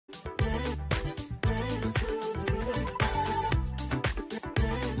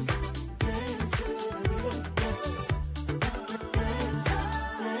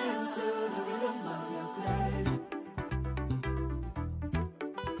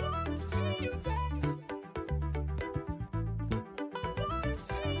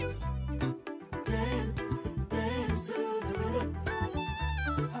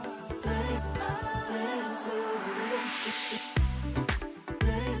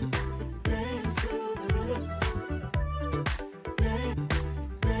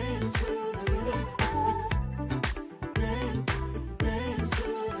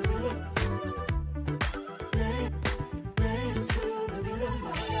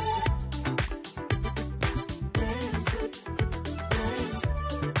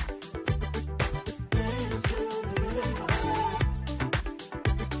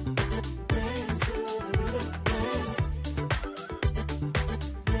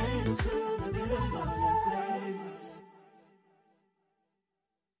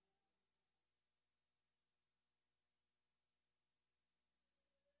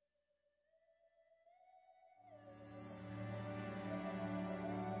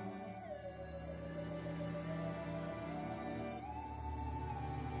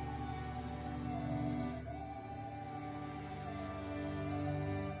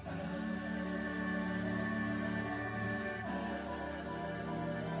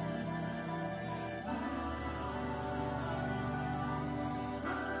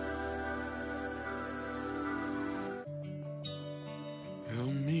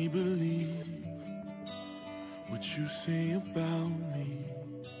you say about me,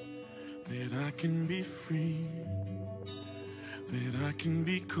 that I can be free, that I can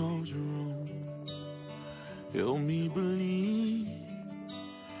be called your own. Help me believe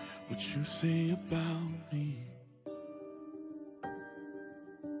what you say about me.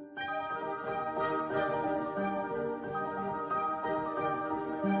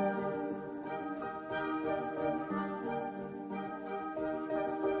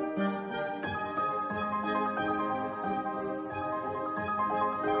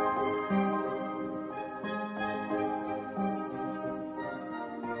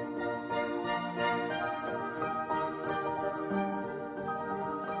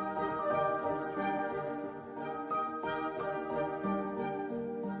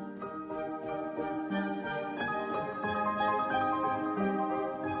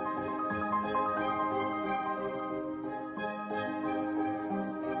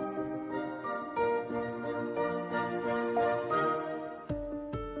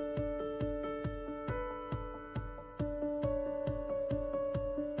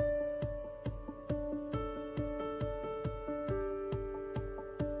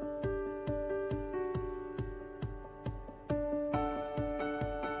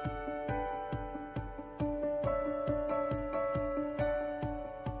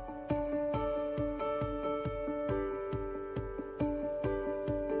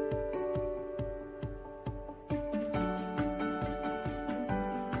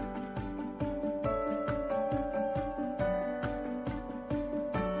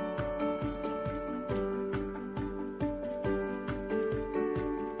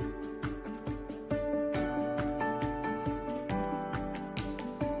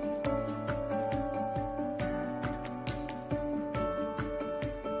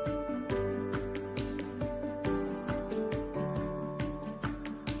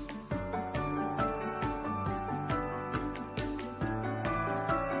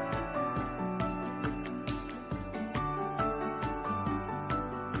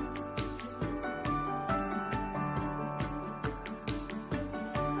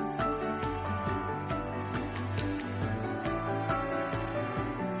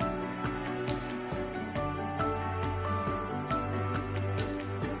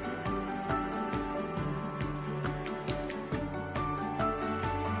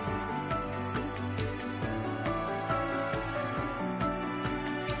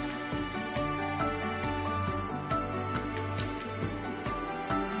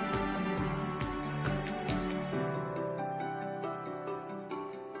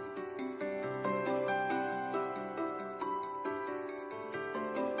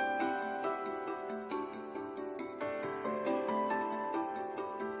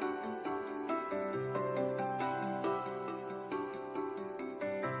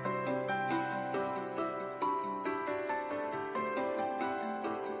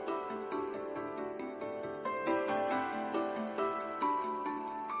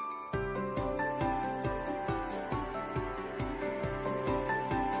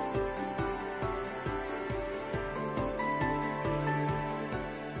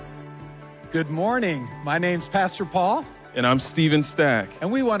 Good morning. My name's Pastor Paul. And I'm Stephen Stack.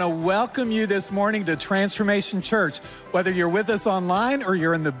 And we want to welcome you this morning to Transformation Church. Whether you're with us online or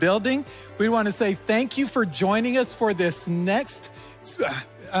you're in the building, we want to say thank you for joining us for this next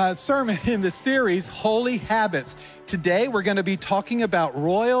sermon in the series, Holy Habits. Today, we're going to be talking about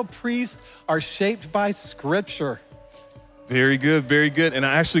royal priests are shaped by Scripture. Very good, very good. And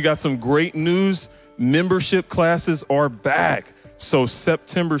I actually got some great news. Membership classes are back. So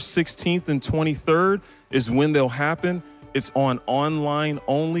September 16th and 23rd is when they'll happen. It's online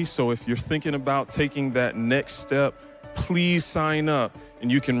only. So if you're thinking about taking that next step, please sign up.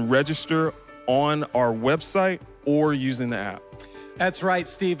 And you can register on our website or using the app. That's right,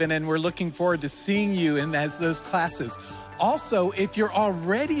 Stephen. And we're looking forward to seeing you in those classes. Also, if you're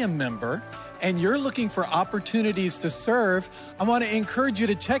already a member and you're looking for opportunities to serve, I want to encourage you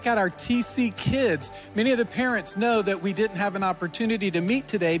to check out our TC Kids. Many of the parents know that we didn't have an opportunity to meet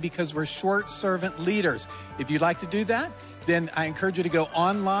today because we're short servant leaders. If you'd like to do that, then I encourage you to go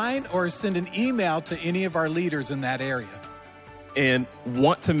online or send an email to any of our leaders in that area. And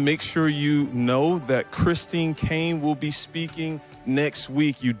want to make sure you know that Christine Kane will be speaking next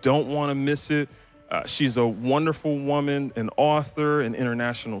week. You don't want to miss it. She's a wonderful woman, an author, an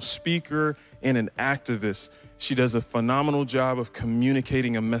international speaker, and an activist. She does a phenomenal job of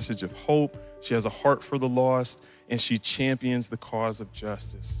communicating a message of hope. She has a heart for the lost, and she champions the cause of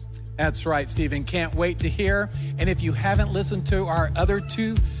justice. That's right, Stephen. Can't wait to hear. And if you haven't listened to our other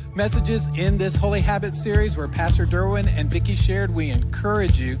two messages in this Holy Habits series where Pastor Derwin and Vicki shared, we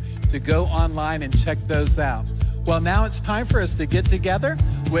encourage you to go online and check those out. Well, now it's time for us to get together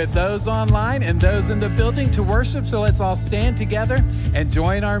with those online and those in the building to worship. So let's all stand together and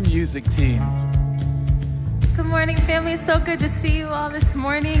join our music team. Good morning, family. It's so good to see you all this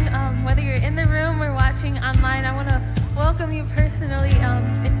morning. Whether you're in the room or watching online, I want to welcome you personally.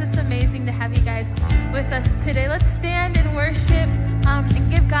 It's just amazing to have you guys with us today. Let's stand and worship and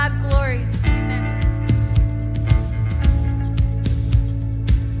give God glory. Amen.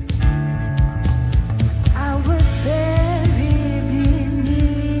 I was buried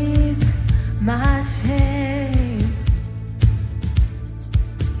beneath my shame.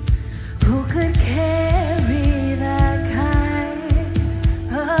 Who could carry that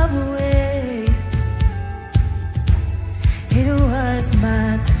kind of weight? It was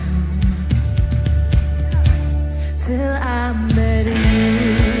my tomb till I met you.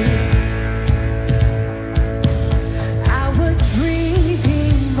 I was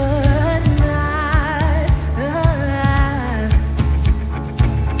breathing but not alive,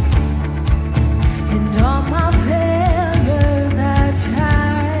 and all my failures I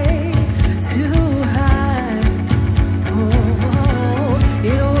tried to hide. Oh,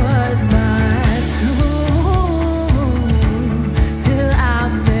 it was my tomb till I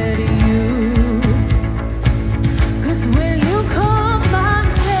met you. 'Cause when you call my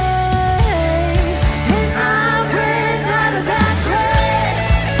name and I ran out of that grave,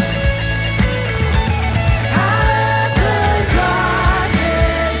 out of the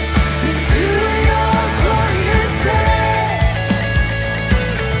darkness into your glorious day.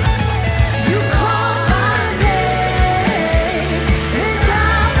 You called my name and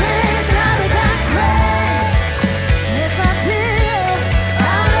I ran out of that grave. Yes, I did.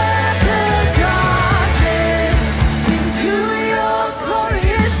 Out of the darkness into your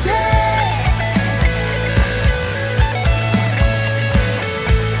glorious day.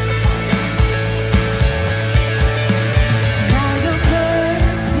 Now your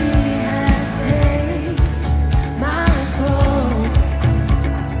mercy has saved my soul,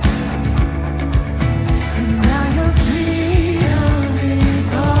 and now your freedom is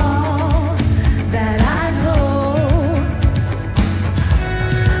all that I know.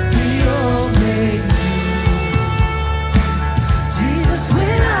 We all made new. Jesus,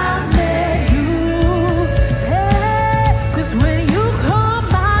 when I met you, hey, 'cause when you called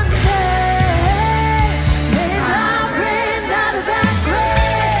my name and I ran out of that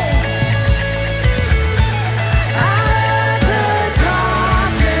grave, out of the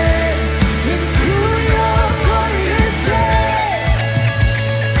darkness into your glorious day.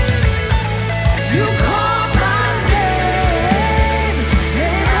 You called my name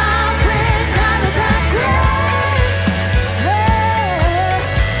and I ran out of that grave. Hey,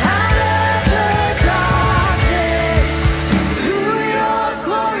 out of the darkness into your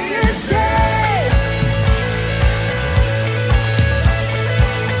glorious day.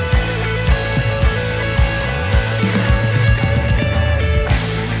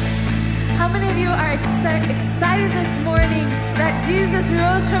 How many of you are excited this morning that Jesus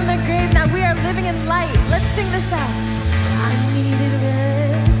rose from the grave? Now we are living in light. Let's sing this out. I needed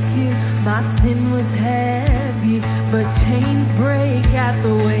rescue. My sin was heavy, but chains break at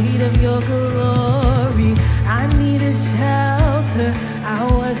the weight of your glory. I needed shelter. I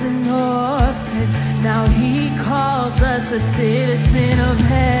was an orphan. Now he calls us a citizen of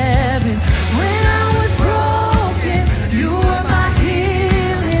heaven. When I was broken, you were my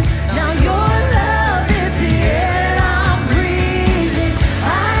healing. Now your love is the air that I'm breathing.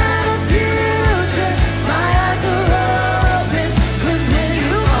 I have a future, my eyes are open. 'Cause when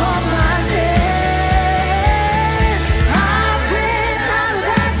you call my name, I ran out of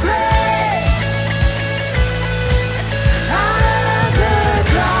that grave, out of the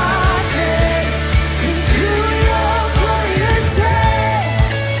darkness into your glorious day.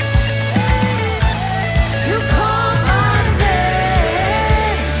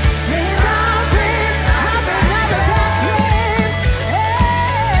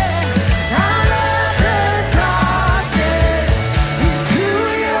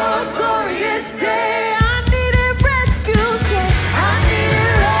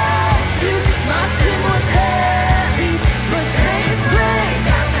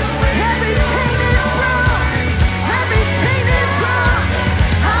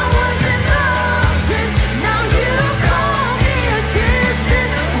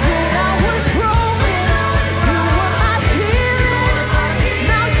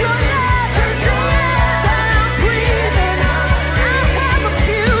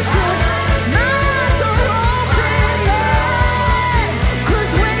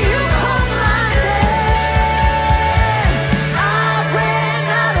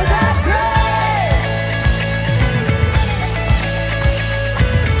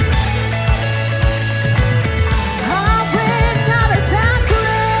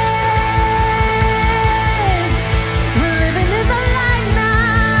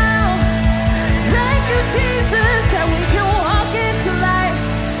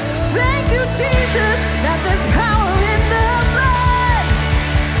 there's power in the blood.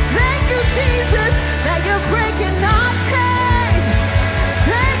 Thank you, Jesus, that you're breaking our chains.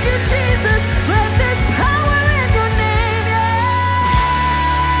 Thank you, Jesus, that there's power in your name. Yeah.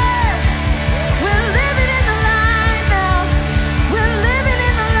 We're living in the light now. We're living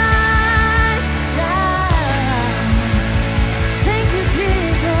in the light now. Thank you,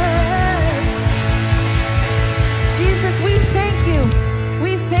 Jesus. Jesus, we thank you.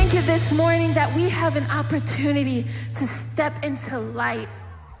 We thank you this morning that we have an opportunity to step into light.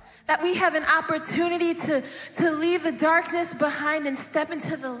 That we have an opportunity to leave the darkness behind and step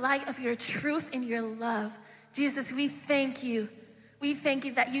into the light of your truth and your love. Jesus, we thank you. We thank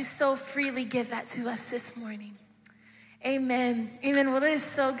you that you so freely give that to us this morning. Amen. Amen. Well, it is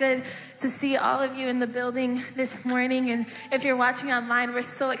so good to see all of you in the building this morning. And if you're watching online, we're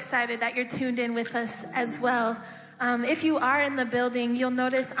so excited that you're tuned in with us as well. If you are in the building, you'll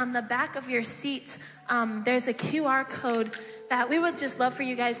notice on the back of your seats, there's a QR code that we would just love for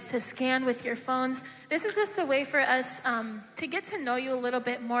you guys to scan with your phones. This is just a way for us to get to know you a little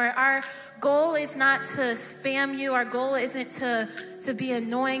bit more. Our goal is not to spam you. Our goal isn't to be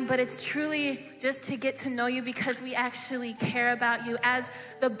annoying, but it's truly just to get to know you because we actually care about you as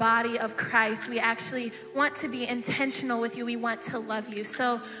the body of Christ. We actually want to be intentional with you. We want to love you.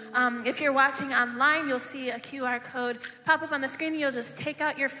 So if you're watching online, you'll see a QR code pop up on the screen. You'll just take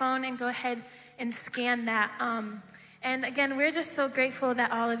out your phone and go ahead and scan that. And again, we're just so grateful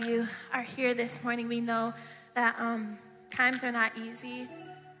that all of you are here this morning. We know that times are not easy,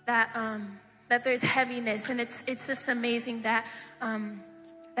 that there's heaviness, and it's just amazing that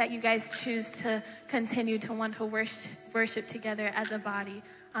that you guys choose to continue to want to worship together as a body.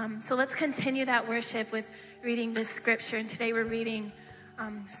 So let's continue that worship with reading this scripture. And today we're reading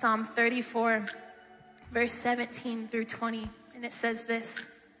Psalm 34, verse 17 through 20. And it says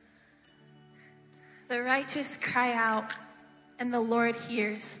this: "The righteous cry out, and the Lord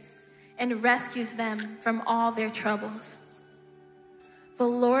hears and rescues them from all their troubles. The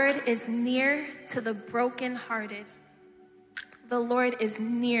Lord is near to the brokenhearted. The Lord is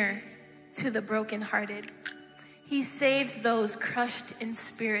near to the brokenhearted. He saves those crushed in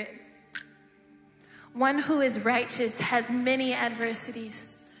spirit. One who is righteous has many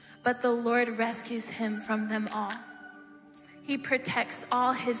adversities, but the Lord rescues him from them all. He protects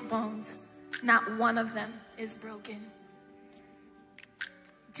all his bones. Not one of them is broken."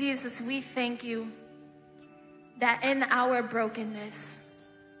 Jesus, we thank you that in our brokenness,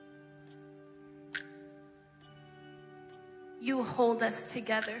 you hold us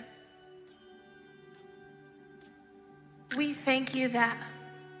together. We thank you that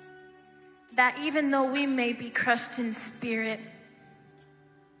even though we may be crushed in spirit,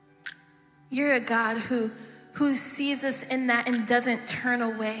 you're a God who sees us in that and doesn't turn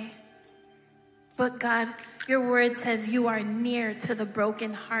away. But God, your word says you are near to the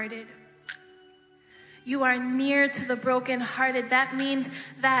brokenhearted. You are near to the brokenhearted. That means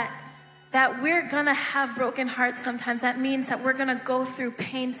that we're gonna have broken hearts sometimes. That means that we're gonna go through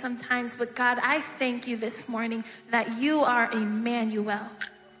pain sometimes. But God, I thank you this morning that you are Emmanuel.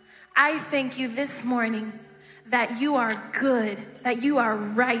 I thank you this morning that you are good, that you are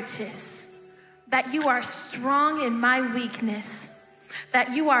righteous, that you are strong in my weakness,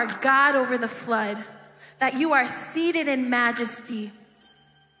 that you are God over the flood, that you are seated in majesty,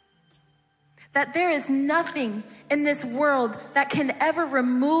 that there is nothing in this world that can ever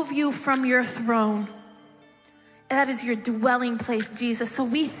remove you from your throne. And that is your dwelling place, Jesus. So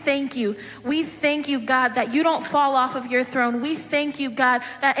we thank you. We thank you, God, that you don't fall off of your throne. We thank you, God,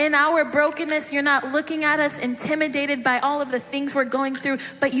 that in our brokenness, you're not looking at us intimidated by all of the things we're going through,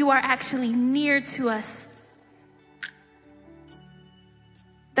 but you are actually near to us.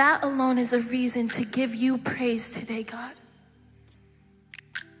 That alone is a reason to give you praise today, God.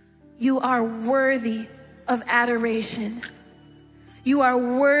 You are worthy of adoration. You are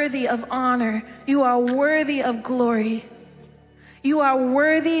worthy of honor. You are worthy of glory. You are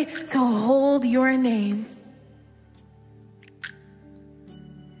worthy to hold your name.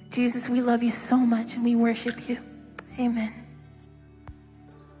 Jesus, we love you so much and we worship you. Amen.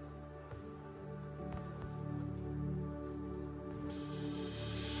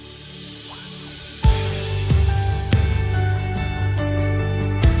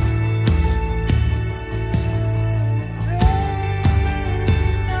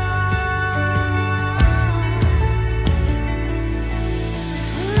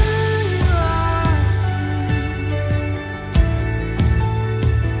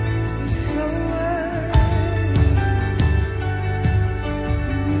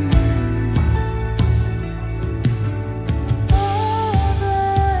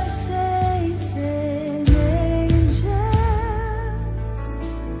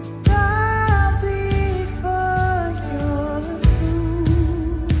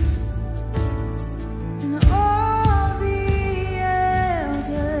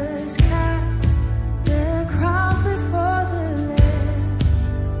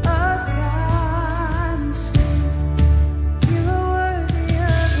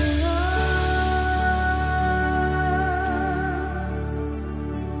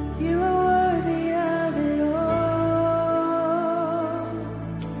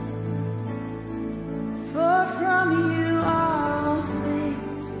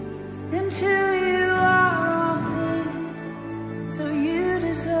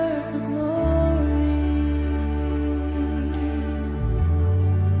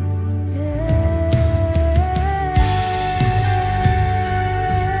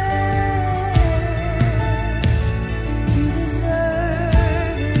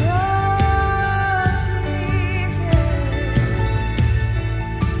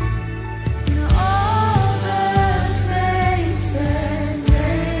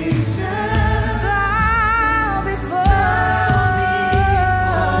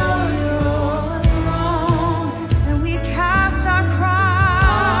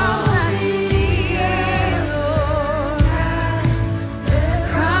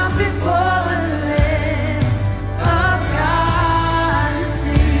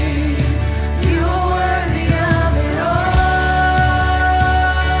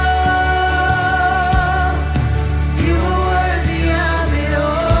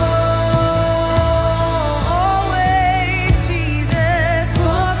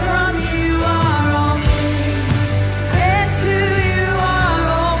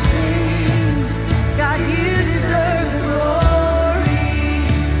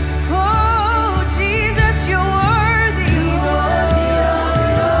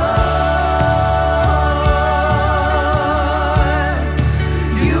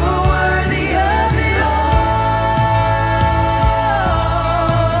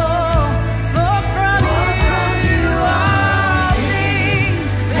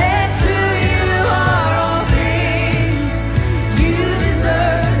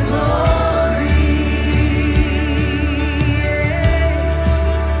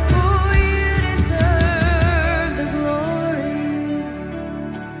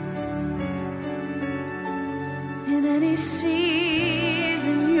 And he sees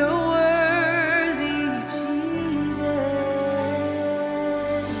and you're worthy, Jesus.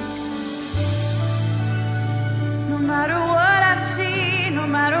 No matter what I see, no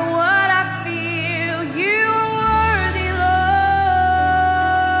matter what I feel, you are worthy, Lord.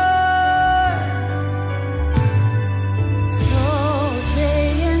 So day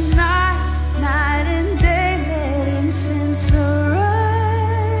and night, night and day, let incense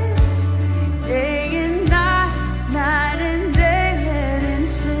arise. Day and night, night and day.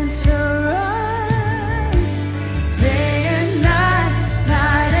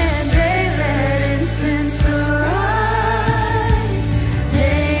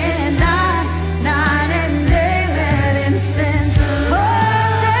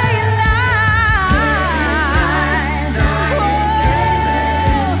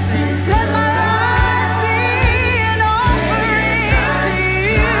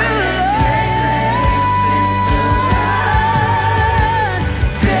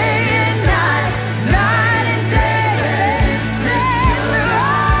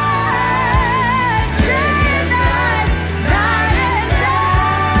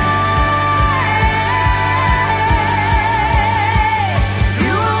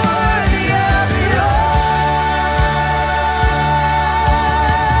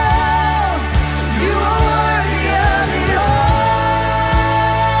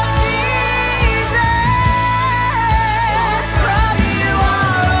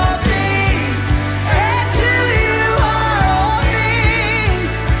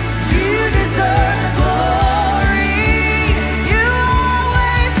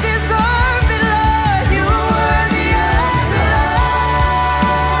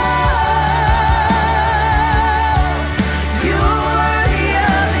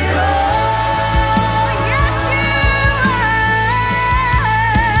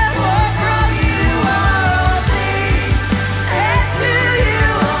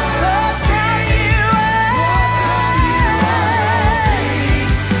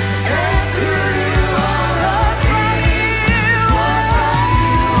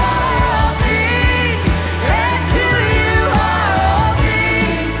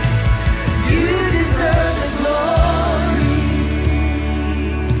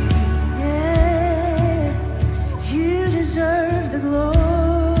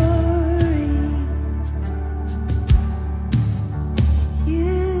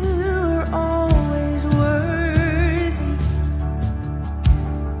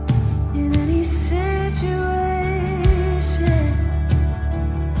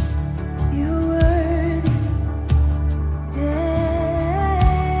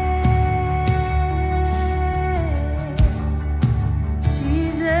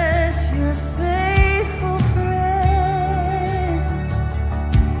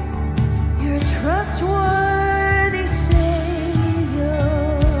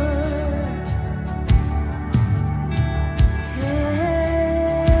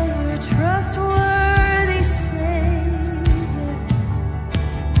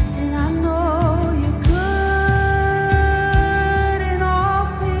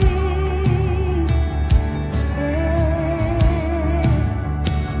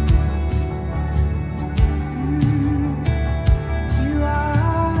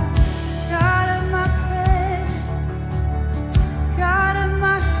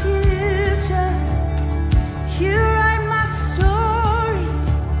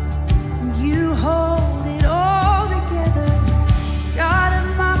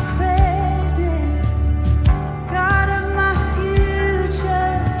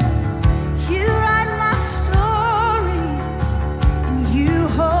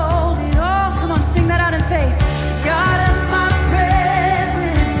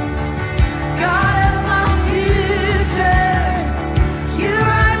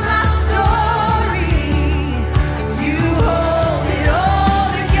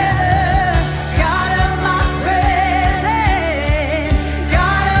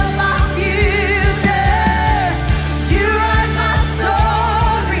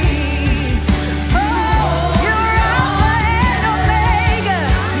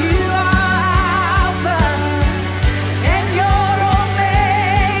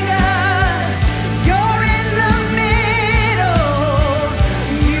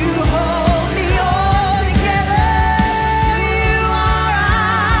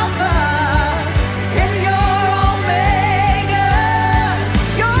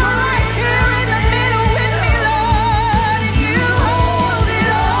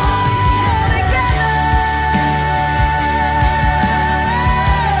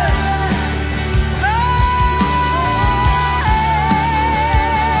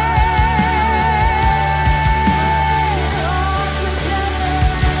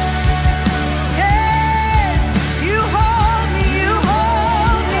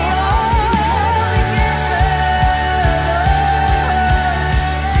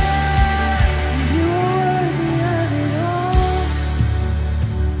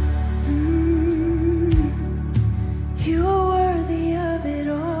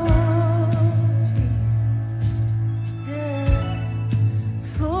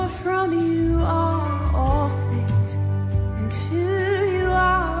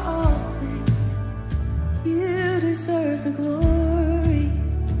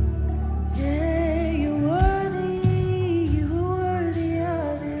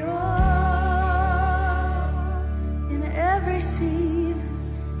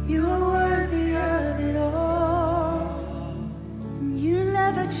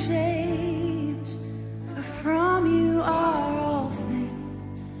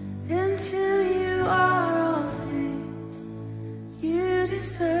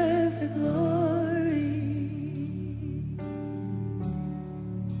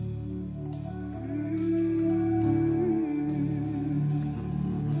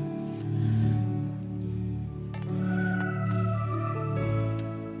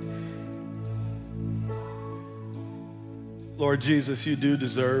 Lord Jesus, you do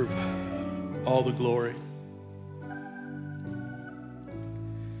deserve all the glory.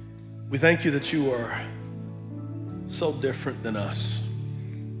 We thank you that you are so different than us.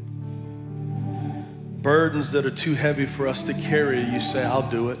 Burdens that are too heavy for us to carry, you say, I'll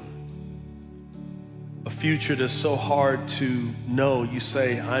do it. A future that's so hard to know, you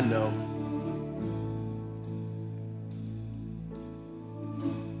say, I know.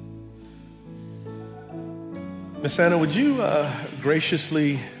 Miss Anna, would you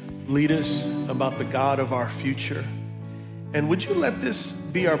graciously lead us about the God of our future? And would you let this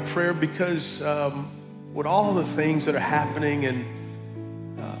be our prayer, because with all the things that are happening, and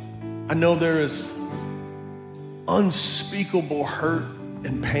I know there is unspeakable hurt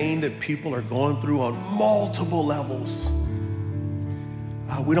and pain that people are going through on multiple levels.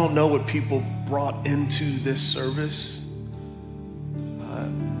 We don't know what people brought into this service,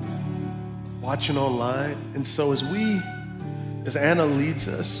 watching online. And so as Anna leads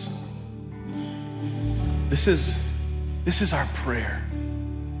us, this is our prayer.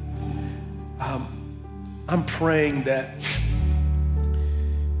 I'm praying that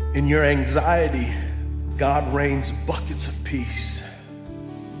in your anxiety, God rains buckets of peace.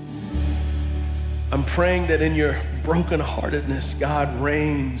 I'm praying that in your brokenheartedness, God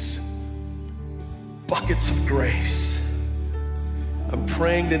rains buckets of grace. I'm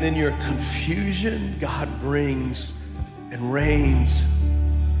praying that in your confusion, God brings and rains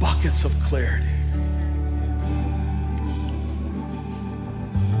buckets of clarity.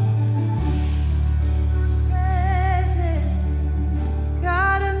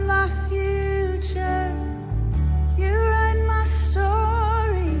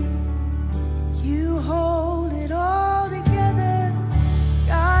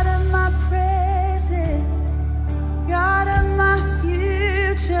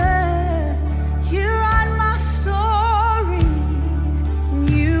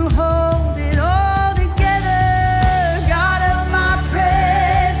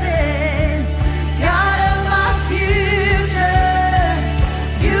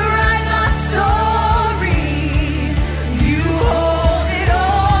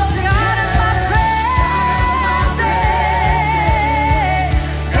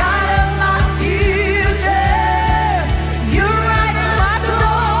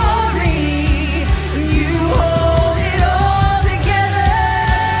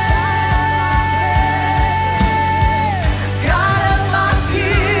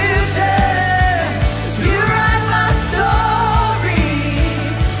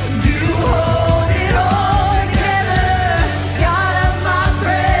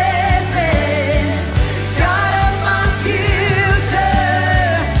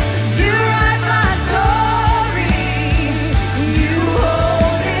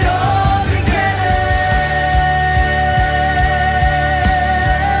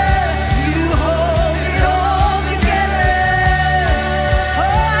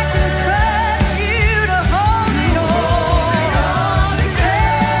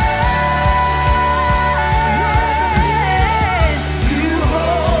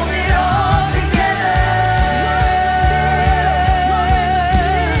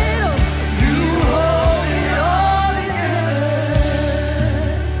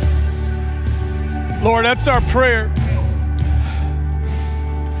 Lord, that's our prayer.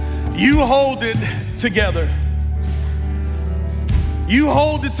 You hold it together. You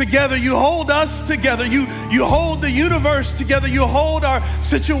hold it together. You hold us together. You hold the universe together. You hold our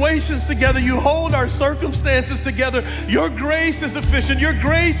situations together. You hold our circumstances together. Your grace is sufficient. Your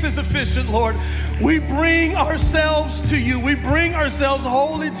grace is sufficient, Lord. We bring ourselves to you. We bring ourselves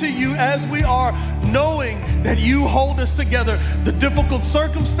wholly to you as we are, knowing that you hold us together. The difficult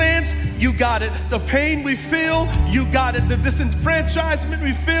circumstance, you got it. The pain we feel, you got it. The disenfranchisement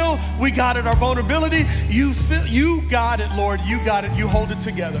we feel, we got it. Our vulnerability, you got it, Lord. You got it. You hold it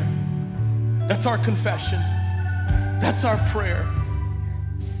together. That's our confession. That's our prayer.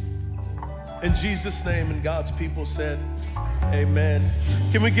 In Jesus' name, and God's people said, amen.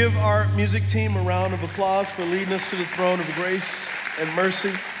 Can we give our music team a round of applause for leading us to the throne of grace and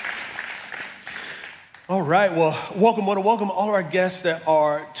mercy? All right, well, welcome all our guests that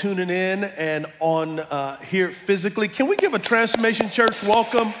are tuning in and on here physically. Can we give a Transformation Church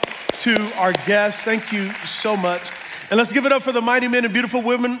welcome to our guests? Thank you so much. And let's give it up for the mighty men and beautiful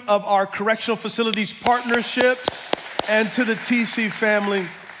women of our correctional facilities partnerships, and to the TC family.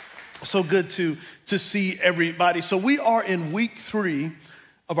 So good to see everybody. So we are in week 3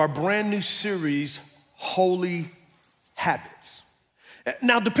 of our brand new series, Holy Habits.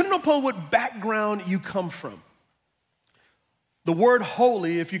 Now, depending upon what background you come from, The word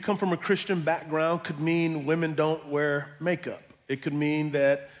holy, if you come from a Christian background, could mean women don't wear makeup. It could mean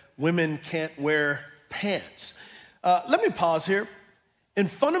that women can't wear pants. Let me pause here. In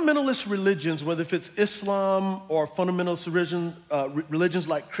fundamentalist religions, whether if it's Islam or fundamentalist religions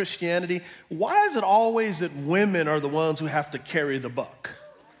like Christianity, why is it always that women are the ones who have to carry the buck?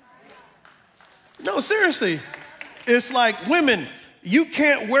 No, seriously. It's like, women, you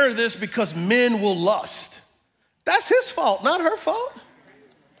can't wear this because men will lust. That's his fault, not her fault.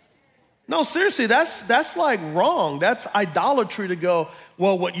 No, seriously, that's like wrong. That's idolatry to go,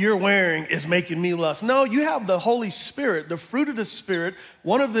 well, what you're wearing is making me lust. No, you have the Holy Spirit, the fruit of the Spirit.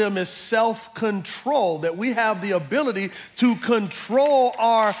 One of them is self-control, that we have the ability to control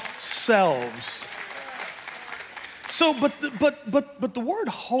ourselves. So, but the word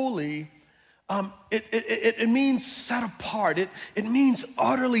holy, it means set apart. It means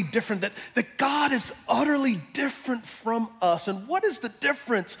utterly different, that God is utterly different from us. And what is the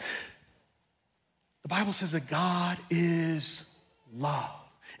difference? The Bible says that God is love.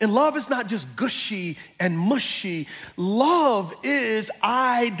 And love is not just gushy and mushy. Love is,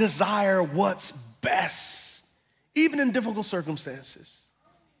 I desire what's best, even in difficult circumstances.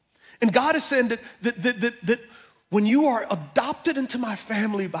 And God is saying that when you are adopted into my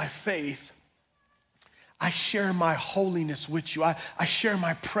family by faith, I share my holiness with you. I share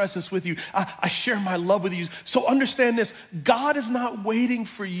my presence with you. I share my love with you. So understand this, God is not waiting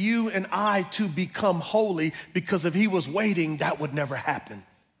for you and I to become holy, because if he was waiting, that would never happen.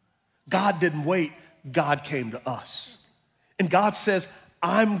 God didn't wait, God came to us. And God says,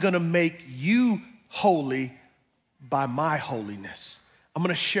 I'm gonna make you holy by my holiness. I'm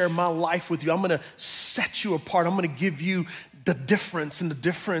gonna share my life with you. I'm gonna set you apart. I'm gonna give you the difference, and the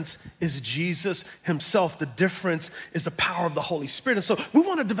difference is Jesus himself. The difference is the power of the Holy Spirit. And so we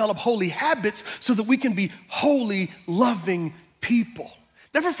want to develop holy habits so that we can be holy, loving people.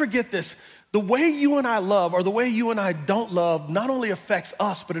 Never forget this. The way you and I love, or the way you and I don't love, not only affects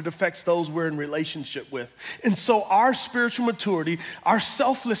us, but it affects those we're in relationship with. And so our spiritual maturity, our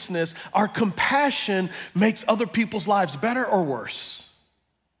selflessness, our compassion makes other people's lives better or worse.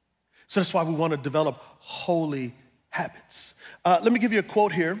 So that's why we want to develop holy habits. Let me give you a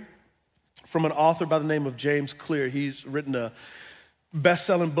quote here from an author by the name of James Clear. He's written a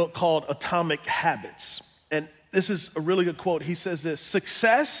best-selling book called Atomic Habits. And this is a really good quote. He says this: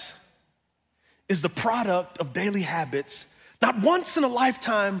 success is the product of daily habits, not once in a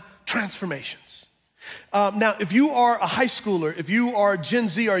lifetime transformations. Now, if you are a high schooler, if you are Gen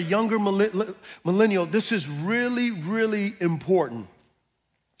Z or younger millennial, this is really, really important.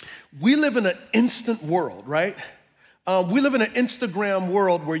 We live in an instant world, right? We live in an Instagram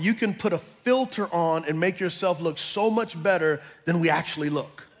world where you can put a filter on and make yourself look so much better than we actually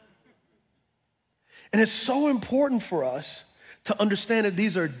look. And it's so important for us to understand that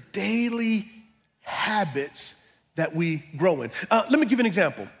these are daily habits that we grow in. Let me give you an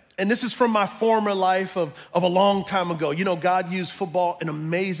example. And this is from my former life of a long time ago. You know, God used football in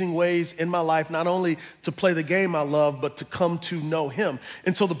amazing ways in my life, not only to play the game I love, but to come to know him.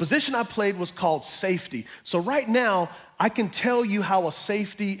 And so the position I played was called safety. So right now, I can tell you how a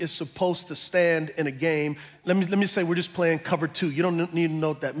safety is supposed to stand in a game. Let me say we're just playing cover two. You don't need to know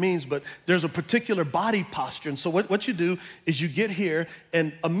what that means, but there's a particular body posture. And so what you do is you get here,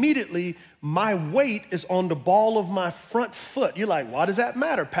 and immediately my weight is on the ball of my front foot. You're like, why does that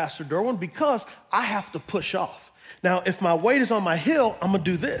matter, Pastor Derwin? Because I have to push off. Now, if my weight is on my heel, I'm gonna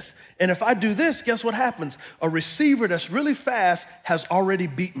do this. And if I do this, guess what happens? A receiver that's really fast has already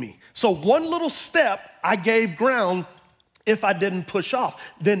beat me. So one little step, I gave ground if I didn't push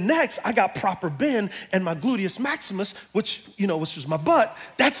off. Then next, I got proper bend, and my gluteus maximus, which is my butt,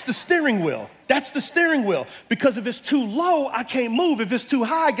 that's the steering wheel. That's the steering wheel. Because if it's too low, I can't move. If it's too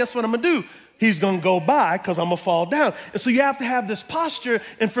high, guess what I'm gonna do? He's gonna go by because I'm gonna fall down. And so you have to have this posture,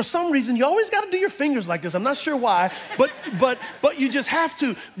 and for some reason, you always gotta do your fingers like this. I'm not sure why, but you just have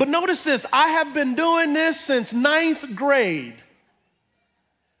to. But notice this, I have been doing this since 9th grade.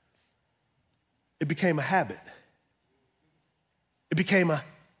 It became a habit. It became a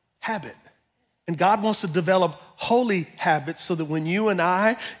habit. And God wants to develop holy habits so that when you and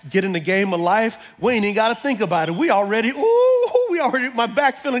I get in the game of life, we ain't even got to think about it. We already, my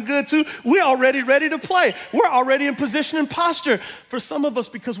back feeling good too. We already ready to play. We're already in position and posture. For some of us,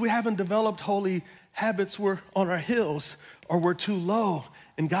 because we haven't developed holy habits, we're on our heels or we're too low.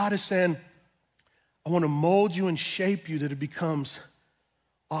 And God is saying, I want to mold you and shape you that it becomes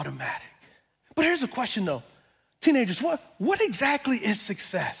automatic. But here's a question though. Teenagers, what exactly is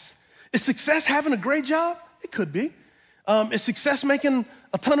success? Is success having a great job? It could be. Is success making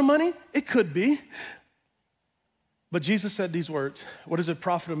a ton of money? It could be. But Jesus said these words, what does it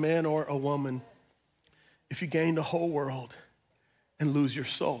profit a man or a woman if you gain the whole world and lose your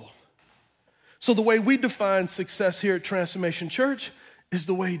soul? So the way we define success here at Transformation Church is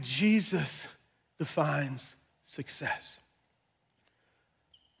the way Jesus defines success.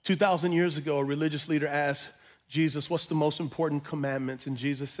 2,000 years ago, a religious leader asked Jesus, what's the most important commandments? And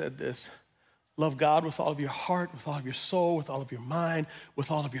Jesus said this, love God with all of your heart, with all of your soul, with all of your mind,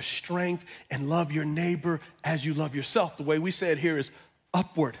 with all of your strength, and love your neighbor as you love yourself. The way we say it here is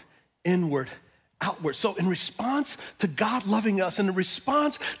upward, inward, outward. So in response to God loving us, in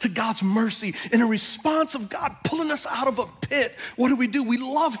response to God's mercy, in a response of God pulling us out of a pit, what do? We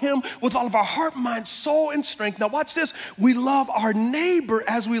love him with all of our heart, mind, soul, and strength. Now watch this. We love our neighbor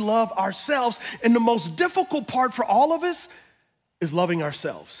as we love ourselves. And the most difficult part for all of us is loving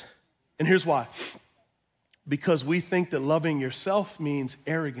ourselves. And here's why. Because we think that loving yourself means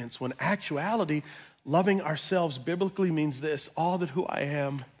arrogance, when in actuality, loving ourselves biblically means this: all that who I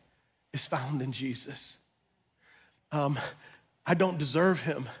am is found in Jesus. I don't deserve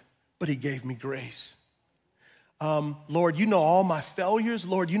him, but he gave me grace. Lord, you know all my failures.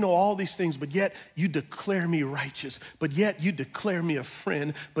 Lord, you know all these things, but yet you declare me righteous. But yet you declare me a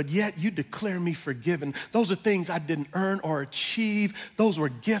friend. But yet you declare me forgiven. Those are things I didn't earn or achieve. Those were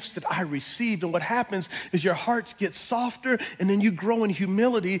gifts that I received. And what happens is your hearts get softer, and then you grow in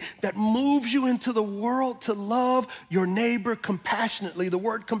humility that moves you into the world to love your neighbor compassionately. The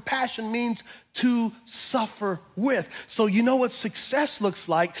word compassion means to suffer with. So you know what success looks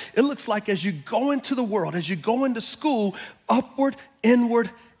like? It looks like as you go into the world, as you go into school, upward, inward,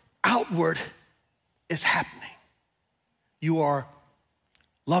 outward is happening. You are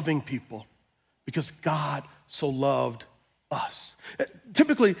loving people because God so loved us.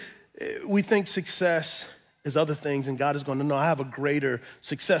 Typically, we think success is other things, and God is going to know I have a greater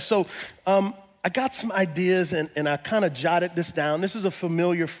success. So I got some ideas, and I kind of jotted this down. This is a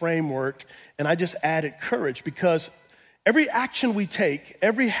familiar framework, and I just added courage, because every action we take,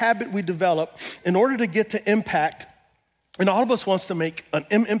 every habit we develop, in order to get to impact, and all of us wants to make an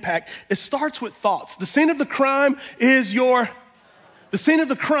impact, it starts with thoughts. The scene of the crime is your.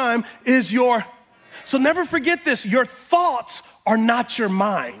 So never forget this, your thoughts are not your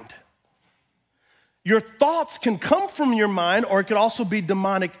mind. Your thoughts can come from your mind, or it could also be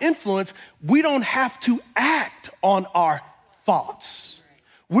demonic influence. We don't have to act on our thoughts.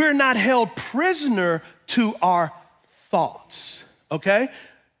 We're not held prisoner to our thoughts, okay?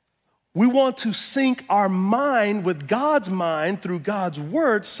 We want to sync our mind with God's mind through God's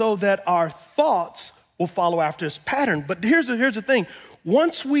word so that our thoughts will follow after this pattern. But here's the thing.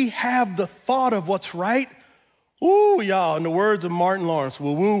 Once we have the thought of what's right, ooh, y'all, in the words of Martin Lawrence,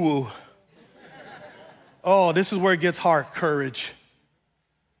 woo, woo, woo. Oh, this is where it gets hard, courage.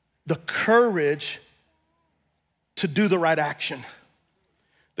 The courage to do the right action.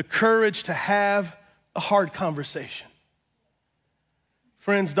 The courage to have a hard conversation.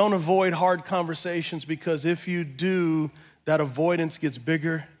 Friends, don't avoid hard conversations, because if you do, that avoidance gets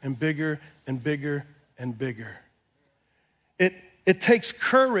bigger and bigger and bigger and bigger. It takes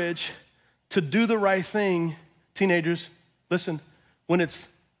courage to do the right thing, teenagers, listen, when it's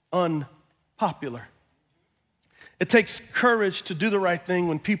unpopular. It takes courage to do the right thing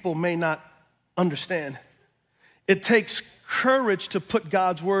when people may not understand. It takes courage to put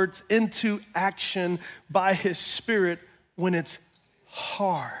God's words into action by his Spirit when it's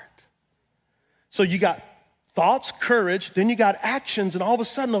hard. So you got thoughts, courage, then you got actions, and all of a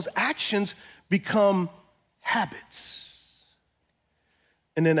sudden those actions become habits.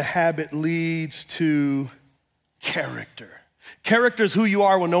 And then a habit leads to character. Character is who you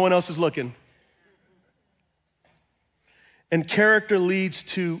are when no one else is looking. And character leads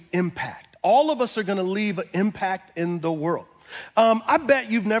to impact. All of us are gonna leave an impact in the world. I bet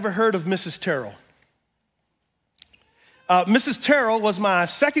you've never heard of Mrs. Terrell. Mrs. Terrell was my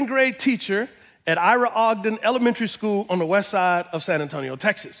second grade teacher at Ira Ogden Elementary School on the west side of San Antonio,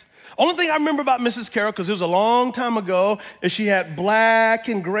 Texas. Only thing I remember about Mrs. Carroll, because it was a long time ago, is she had black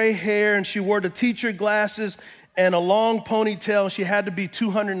and gray hair, and she wore the teacher glasses and a long ponytail. She had to be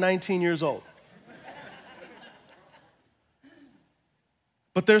 219 years old.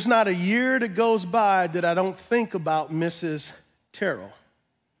 But there's not a year that goes by that I don't think about Mrs. Terrell.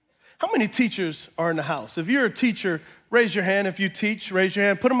 How many teachers are in the house? If you're a teacher, raise your hand. If you teach, raise your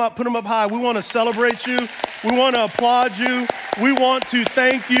hand. Put them up high. We want to celebrate you. We want to applaud you. We want to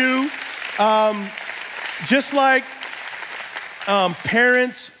thank you. Just like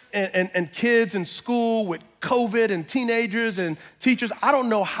parents and kids in school with COVID and teenagers and teachers, I don't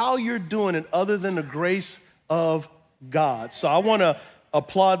know how you're doing it other than the grace of God. So I want to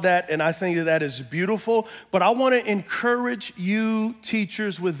applaud that, and I think that is beautiful. But I want to encourage you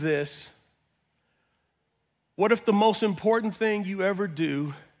teachers with this. What if the most important thing you ever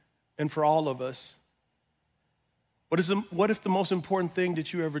do, and for all of us, what if the most important thing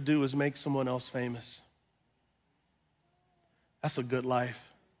that you ever do is make someone else famous? That's a good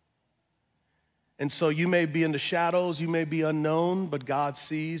life. And so you may be in the shadows, you may be unknown, but God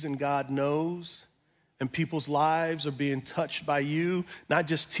sees and God knows, and people's lives are being touched by you, not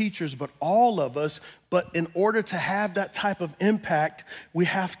just teachers, but all of us. But in order to have that type of impact, we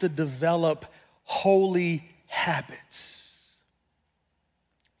have to develop holy habits.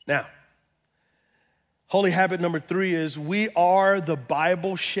 Now, holy habit number 3 is we are the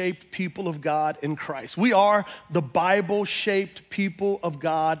Bible-shaped people of God in Christ. We are the Bible-shaped people of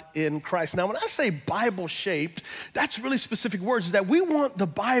God in Christ. Now, when I say Bible-shaped, that's really specific words, is that we want the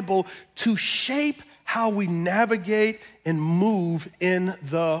Bible to shape how we navigate and move in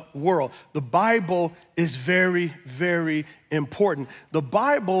the world. The Bible is very, very important. The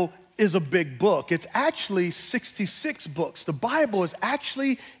Bible is a big book. It's actually 66 books. The Bible is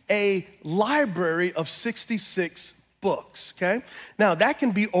actually a library of 66 books, okay? Now, that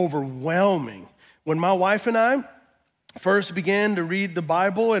can be overwhelming. When my wife and I first began to read the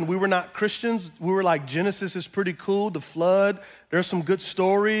Bible, and we were not Christians, we were like, Genesis is pretty cool, the flood, there's some good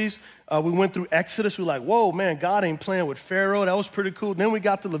stories. We went through Exodus, we were like, whoa, man, God ain't playing with Pharaoh, that was pretty cool. Then we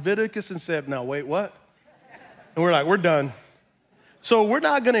got to Leviticus and said, no, wait, what? And we're like, we're done. So we're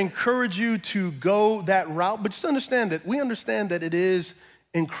not gonna encourage you to go that route, but just understand that we understand that it is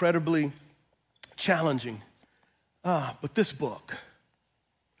incredibly challenging. But this book,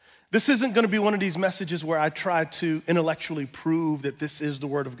 this isn't gonna be one of these messages where I try to intellectually prove that this is the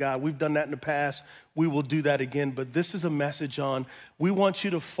Word of God. We've done that in the past. We will do that again, but this is a message on, we want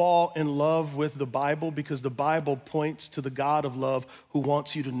you to fall in love with the Bible because the Bible points to the God of love who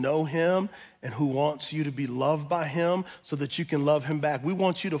wants you to know Him and who wants you to be loved by Him so that you can love Him back. We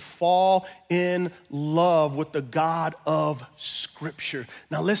want you to fall in love with the God of Scripture.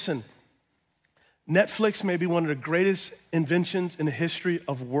 Now listen, Netflix may be one of the greatest inventions in the history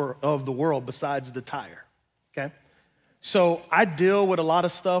of the world besides the tire, okay? So I deal with a lot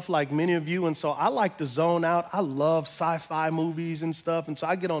of stuff like many of you, and so I like to zone out. I love sci-fi movies and stuff, and so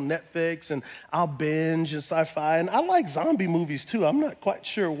I get on Netflix and I'll binge and sci-fi, and I like zombie movies too. I'm not quite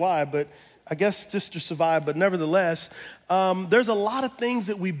sure why, but I guess just to survive, but nevertheless, there's a lot of things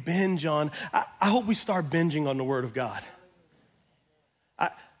that we binge on. I hope we start binging on the Word of God.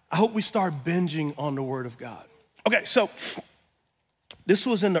 I hope we start binging on the Word of God. Okay, so this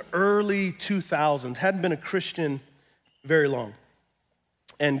was in the early 2000s. Hadn't been a Christian very long.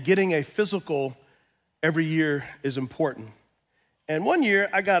 And getting a physical every year is important. And one year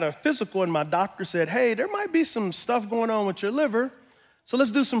I got a physical and my doctor said, hey, there might be some stuff going on with your liver, so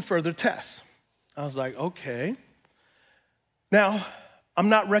let's do some further tests. I was like, okay. Now, I'm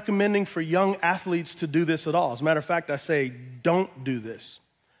not recommending for young athletes to do this at all. As a matter of fact, I say, don't do this.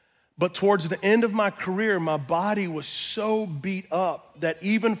 But towards the end of my career, my body was so beat up that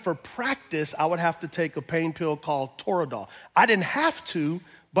even for practice, I would have to take a pain pill called Toradol. I didn't have to,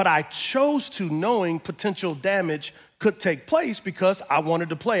 but I chose to, knowing potential damage could take place because I wanted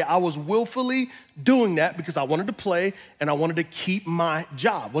to play. I was willfully doing that because I wanted to play and I wanted to keep my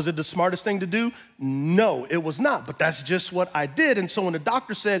job. Was it the smartest thing to do? No, it was not, but that's just what I did. And so when the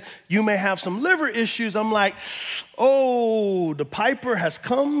doctor said, you may have some liver issues, I'm like, oh, the piper has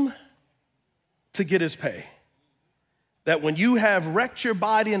come to get his pay. That when you have wrecked your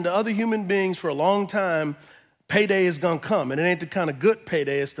body into other human beings for a long time, payday is gonna come. And it ain't the kind of good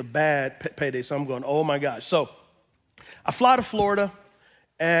payday, it's the bad payday. So I'm going, oh my gosh. So I fly to Florida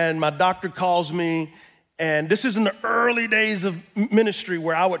and my doctor calls me, and this is in the early days of ministry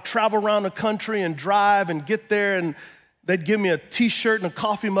where I would travel around the country and drive and get there, and they'd give me a t-shirt and a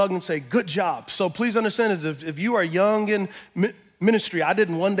coffee mug and say, good job. So please understand this, if you are young in ministry, I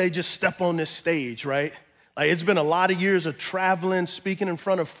didn't one day just step on this stage, right? Like, it's been a lot of years of traveling, speaking in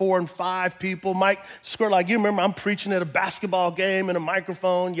front of 4 and 5 people. Mike Squirt, like, you remember I'm preaching at a basketball game in a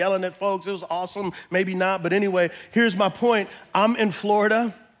microphone, yelling at folks. It was awesome, maybe not, but anyway, here's my point. I'm in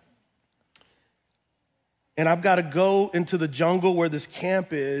Florida, and I've got to go into the jungle where this camp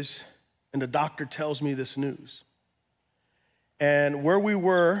is, and the doctor tells me this news. And where we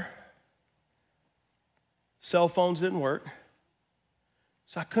were, cell phones didn't work.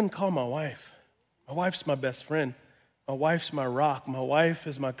 So I couldn't call my wife. My wife's my best friend. My wife's my rock. My wife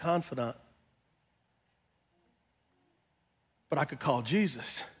is my confidant. But I could call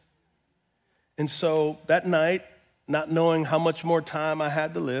Jesus. And so that night, not knowing how much more time I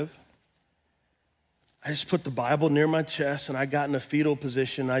had to live, I just put the Bible near my chest and I got in a fetal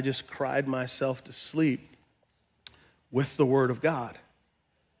position. I just cried myself to sleep with the word of God.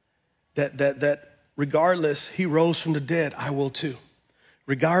 That regardless, he rose from the dead, I will too.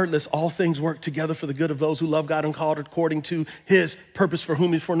 Regardless, all things work together for the good of those who love God and called according to his purpose, for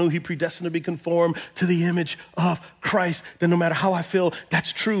whom he foreknew, he predestined to be conformed to the image of Christ. Then no matter how I feel,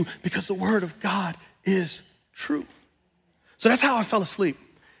 that's true because the word of God is true. So that's how I fell asleep.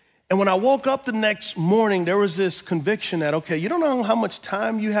 And when I woke up the next morning, there was this conviction that, okay, you don't know how much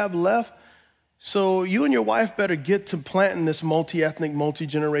time you have left, so you and your wife better get to planting this multi-ethnic,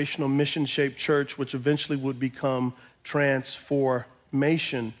 multi-generational, mission-shaped church, which eventually would become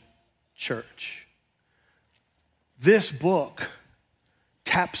Transformation Church. This book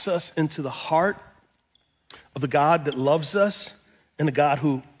taps us into the heart of the God that loves us and the God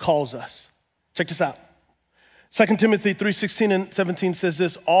who calls us. Check this out. 2 Timothy 3:16 and 17 says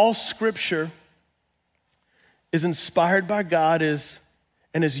this: all scripture is inspired by God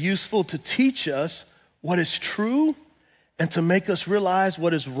and is useful to teach us what is true and to make us realize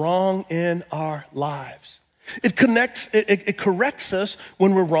what is wrong in our lives. It corrects us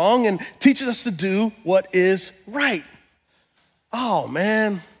when we're wrong and teaches us to do what is right. Oh,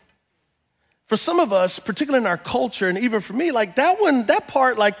 man. For some of us, particularly in our culture, and even for me, like that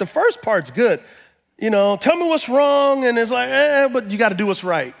part, like the first part's good. You know, tell me what's wrong, and it's like, but you got to do what's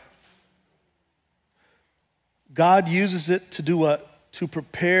right. God uses it to do what? To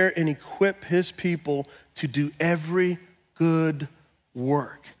prepare and equip his people to do every good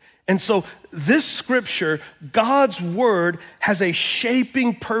work. And so this scripture, God's word, has a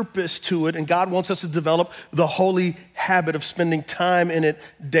shaping purpose to it, and God wants us to develop the holy habit of spending time in it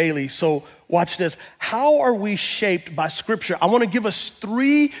daily. So watch this. How are we shaped by scripture? I want to give us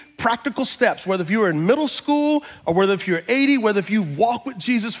 3 practical steps, whether if you're in middle school or whether if you're 80, whether if you've walked with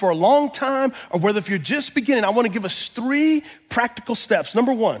Jesus for a long time or whether if you're just beginning. I want to give us 3 practical steps.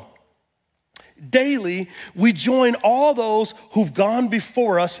 Number 1. Daily, we join all those who've gone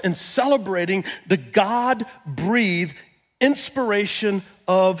before us in celebrating the God-breathed inspiration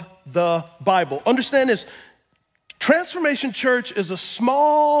of the Bible. Understand this. Transformation Church is a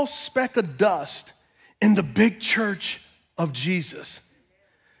small speck of dust in the big church of Jesus.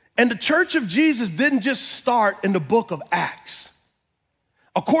 And the church of Jesus didn't just start in the book of Acts.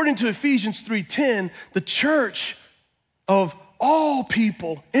 According to Ephesians 3:10, the church of all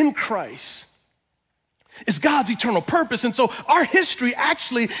people in Christ is God's eternal purpose. And so our history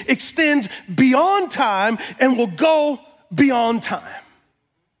actually extends beyond time and will go beyond time.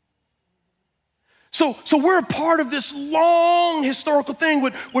 So we're a part of this long historical thing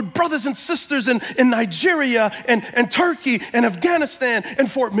with brothers and sisters in Nigeria and Turkey and Afghanistan and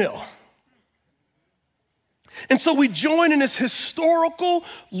Fort Mill. And so we join in this historical,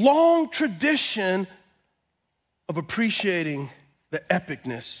 long tradition of appreciating the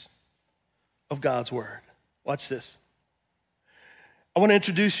epicness of God's word. Watch this. I want to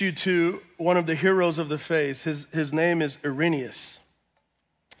introduce you to one of the heroes of the faith. His name is Irenaeus.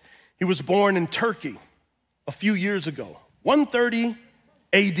 He was born in Turkey a few years ago, 130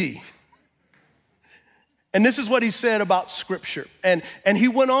 AD. And this is what he said about scripture. And he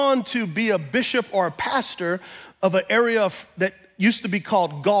went on to be a bishop or a pastor of an area that used to be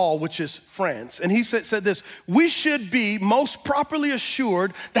called Gaul, which is France. And he said this: we should be most properly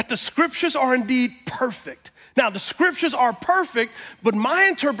assured that the scriptures are indeed perfect. Now, the scriptures are perfect, but my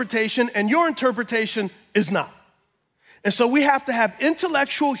interpretation and your interpretation is not. And so we have to have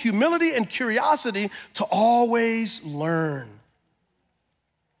intellectual humility and curiosity to always learn,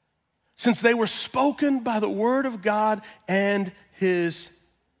 since they were spoken by the word of God and his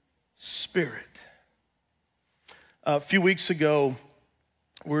Spirit. A few weeks ago,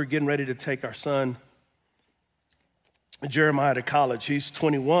 we were getting ready to take our son Jeremiah to college. He's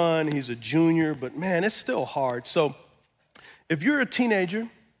 21, he's a junior, but man, it's still hard. So if you're a teenager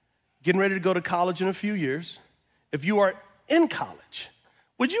getting ready to go to college in a few years, if you are in college,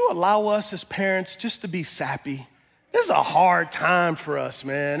 would you allow us as parents just to be sappy? This is a hard time for us,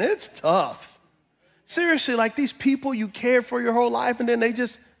 man. It's tough. Seriously, like these people you cared for your whole life and then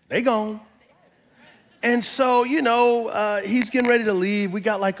they gone. And so, he's getting ready to leave. We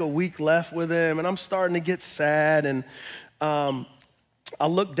got like a week left with him, and I'm starting to get sad. And I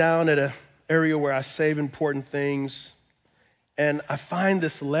look down at an area where I save important things, and I find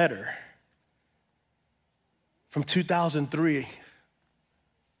this letter from 2003,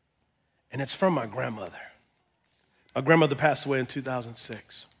 and it's from my grandmother. My grandmother passed away in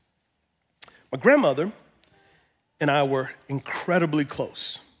 2006. My grandmother and I were incredibly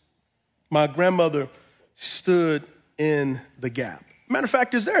close. My grandmother stood in the gap. Matter of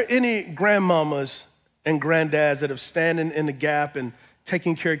fact, is there any grandmamas and granddads that have standing in the gap and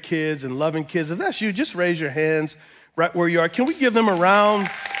taking care of kids and loving kids. If that's you, just raise your hands right where you are. Can we give them a round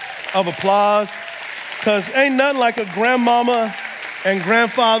of applause? Because ain't nothing like a grandmama and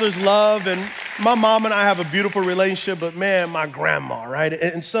grandfather's love. And my mom and I have a beautiful relationship, but man, my grandma, right?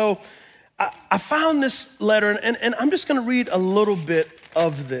 And so I found this letter, and I'm just gonna read a little bit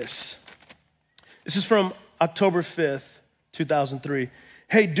of this. This is from October 5th, 2003.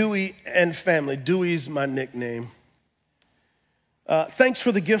 Hey, Dewey and family. Dewey's my nickname. Thanks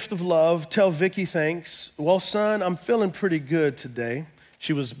for the gift of love. Tell Vicky thanks. Well, son, I'm feeling pretty good today.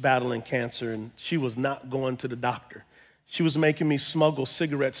 She was battling cancer, and she was not going to the doctor. She was making me smuggle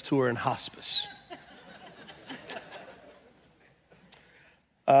cigarettes to her in hospice.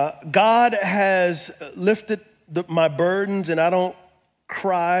 God has lifted my burdens, and I don't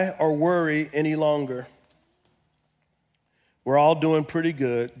cry or worry any longer. We're all doing pretty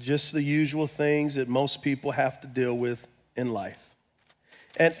good, just the usual things that most people have to deal with in life.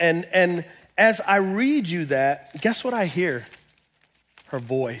 And as I read you that, guess what I hear? Her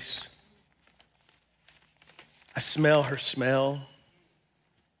voice. I smell her smell,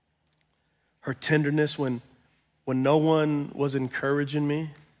 her tenderness when no one was encouraging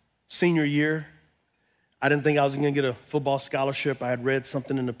me. Senior year, I didn't think I was gonna get a football scholarship. I had read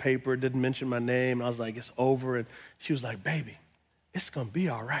something in the paper, it didn't mention my name. I was like, it's over. And she was like, baby, it's gonna be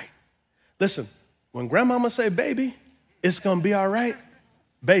all right. Listen, when grandmama say, baby, it's gonna be all right,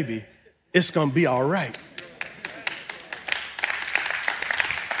 baby, it's gonna be all right.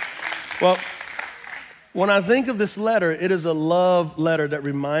 Well, when I think of this letter, it is a love letter that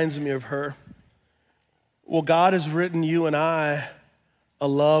reminds me of her. Well, God has written you and I a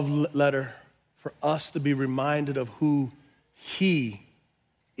love letter for us to be reminded of who He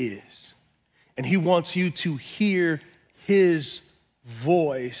is. And He wants you to hear His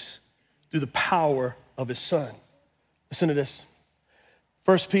voice through the power of His Son. Listen to this.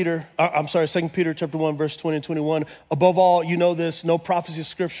 2 Peter chapter 1, verse 20 and 21. Above all, you know this, no prophecy of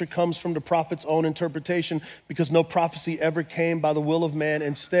Scripture comes from the prophet's own interpretation, because no prophecy ever came by the will of man.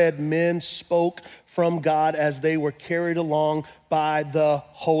 Instead, men spoke from God as they were carried along by the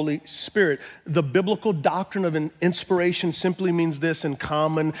Holy Spirit. The biblical doctrine of an inspiration simply means this in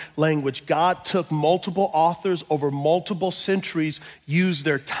common language. God took multiple authors over multiple centuries, used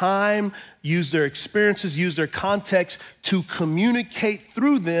their time, used their experiences, used their context to communicate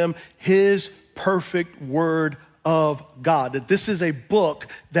through them His perfect word of God. That this is a book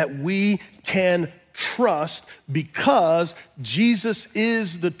that we can trust because Jesus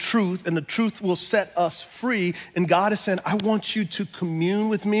is the truth, and the truth will set us free. And God is saying, I want you to commune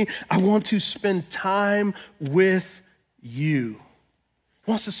with me. I want to spend time with you.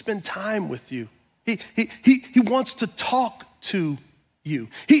 He wants to spend time with you. He wants to talk to you.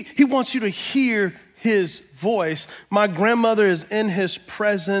 He wants you to hear His voice. My grandmother is in His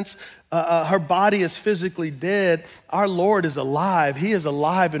presence. Her body is physically dead. Our Lord is alive. He is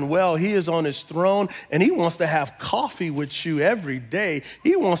alive and well. He is on His throne, and He wants to have coffee with you every day.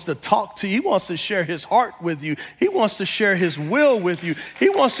 He wants to talk to you. He wants to share His heart with you. He wants to share His will with you. He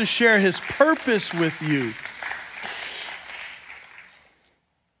wants to share His purpose with you.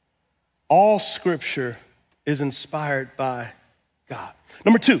 All Scripture is inspired by God.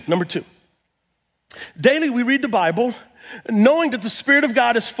 Number two. Daily we read the Bible, knowing that the Spirit of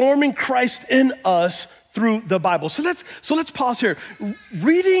God is forming Christ in us through the Bible. So let's pause here.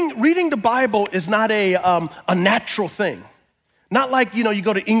 Reading the Bible is not a natural thing. Not like, you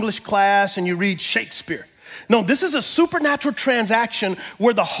go to English class and you read Shakespeare. No, this is a supernatural transaction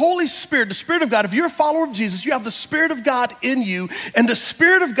where the Holy Spirit, the Spirit of God, if you're a follower of Jesus, you have the Spirit of God in you, and the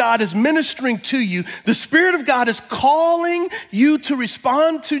Spirit of God is ministering to you. The Spirit of God is calling you to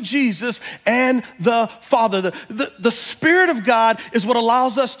respond to Jesus and the Father. The Spirit of God is what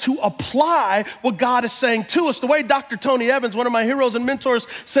allows us to apply what God is saying to us. The way Dr. Tony Evans, one of my heroes and mentors,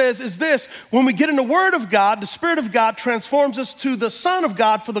 says is this: when we get in the Word of God, the Spirit of God transforms us to the Son of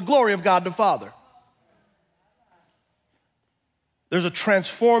God for the glory of God the Father. There's a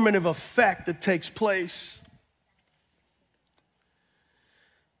transformative effect that takes place.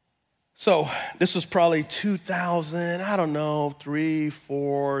 So this was probably 2000, 3,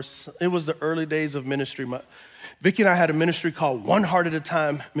 4. It was the early days of ministry. Vicki and I had a ministry called One Heart at a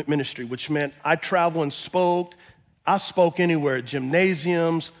Time ministry, which meant I traveled and spoke. I spoke anywhere,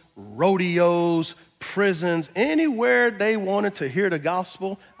 gymnasiums, rodeos, prisons, anywhere they wanted to hear the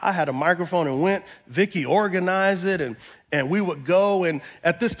gospel. I had a microphone and went. Vicki organized it, and we would go. And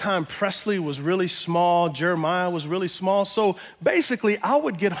at this time, Presley was really small. Jeremiah was really small. So basically, I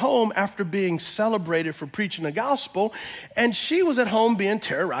would get home after being celebrated for preaching the gospel, and she was at home being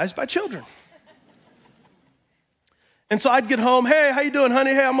terrorized by children. And so I'd get home, hey, how you doing,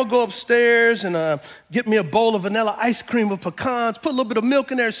 honey? Hey, I'm gonna go upstairs and get me a bowl of vanilla ice cream with pecans, put a little bit of milk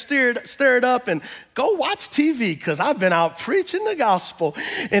in there, stir it up, and go watch TV, because I've been out preaching the gospel.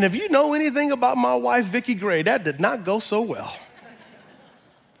 And if you know anything about my wife, Vicki Gray, that did not go so well.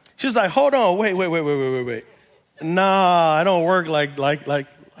 She was like, hold on, wait. Nah, I don't work like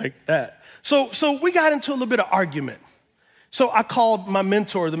that. So we got into a little bit of argument. So I called my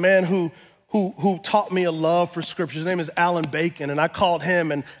mentor, the man who taught me a love for scripture. His name is Alan Bacon, and I called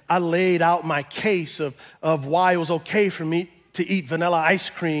him and I laid out my case of why it was okay for me to eat vanilla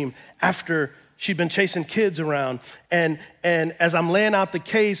ice cream after she'd been chasing kids around. And as I'm laying out the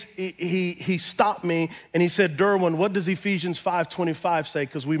case, he stopped me and he said, Derwin, what does Ephesians 5:25 say?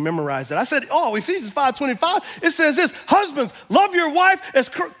 Because we memorized it. I said, oh, Ephesians 5:25, it says this: husbands, love your wife as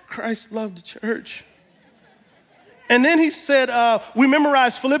Christ loved the church. And then he said, we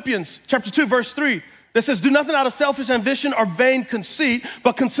memorized Philippians chapter 2, verse 3, that says, do nothing out of selfish ambition or vain conceit,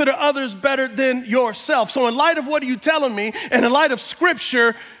 but consider others better than yourself. So in light of what are you telling me, and in light of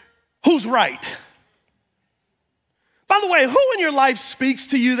scripture, who's right? By the way, who in your life speaks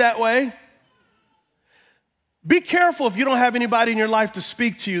to you that way? Be careful if you don't have anybody in your life to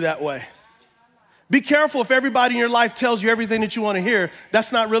speak to you that way. Be careful if everybody in your life tells you everything that you want to hear.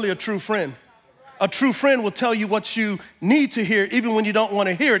 That's not really a true friend. A true friend will tell you what you need to hear even when you don't want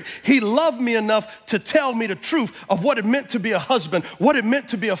to hear it. He loved me enough to tell me the truth of what it meant to be a husband, what it meant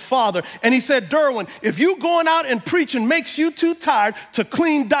to be a father. And he said, Derwin, if you going out and preaching makes you too tired to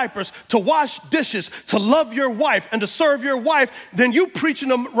clean diapers, to wash dishes, to love your wife, and to serve your wife, then you preaching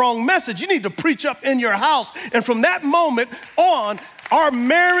the wrong message. You need to preach up in your house. And from that moment on, our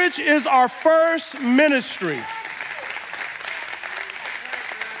marriage is our first ministry.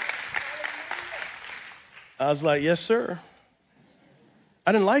 I was like, yes, sir.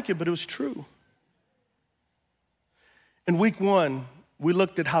 I didn't like it, but it was true. In week 1, we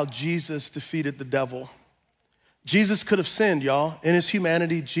looked at how Jesus defeated the devil. Jesus could have sinned, y'all. In his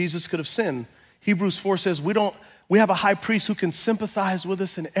humanity, Jesus could have sinned. Hebrews 4 says we have a high priest who can sympathize with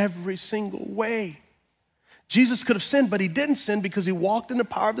us in every single way. Jesus could have sinned, but he didn't sin because he walked in the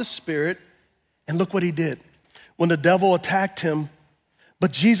power of the Spirit. And look what he did. When the devil attacked him,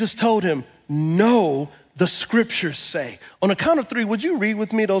 but Jesus told him, no, the scriptures say. On the count of 3, would you read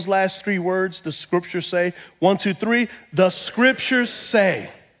with me those last 3 words? The scriptures say. 1, 2, 3. The scriptures say.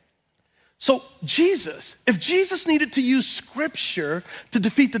 So if Jesus needed to use scripture to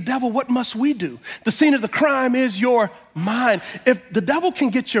defeat the devil, what must we do? The scene of the crime is your mind. If the devil can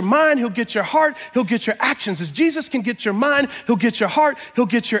get your mind, he'll get your heart, he'll get your actions. If Jesus can get your mind, he'll get your heart, he'll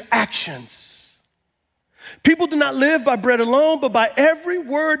get your actions. People do not live by bread alone, but by every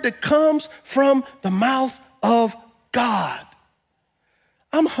word that comes from the mouth of God.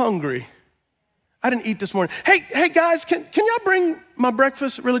 I'm hungry. I didn't eat this morning. Hey guys, can y'all bring my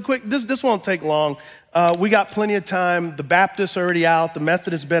breakfast really quick? This won't take long. We got plenty of time. The Baptists are already out. The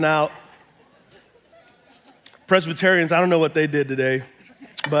Methodists been out. Presbyterians, I don't know what they did today,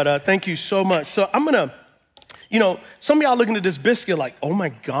 but thank you so much. So I'm gonna, some of y'all looking at this biscuit like, oh my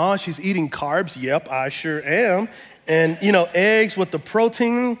gosh, he's eating carbs. Yep, I sure am. And eggs with the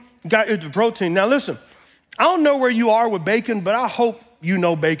protein, got the protein. Now listen, I don't know where you are with bacon, but I hope you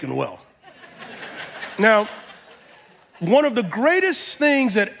know bacon well. Now, one of the greatest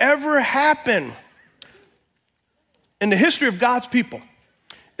things that ever happened in the history of God's people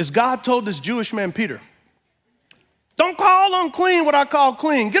is God told this Jewish man, Peter, don't call unclean what I call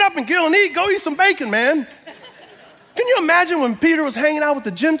clean. Get up and kill and eat. Go eat some bacon, man. Can you imagine when Peter was hanging out with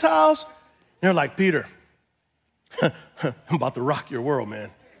the Gentiles? And they're like, Peter, I'm about to rock your world, man.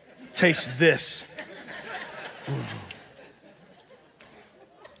 Taste this.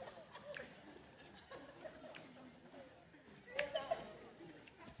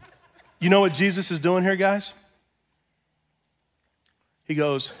 You know what Jesus is doing here, guys? He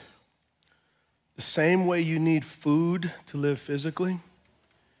goes, the same way you need food to live physically,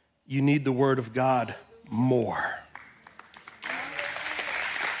 you need the word of God more.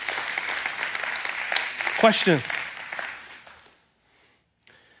 Question.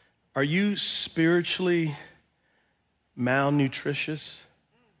 Are you spiritually malnutritious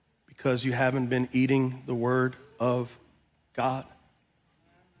because you haven't been eating the word of God?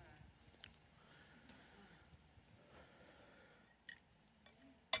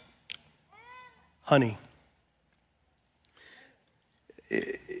 Honey.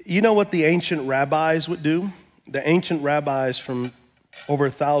 You know what the ancient rabbis would do? The ancient rabbis from over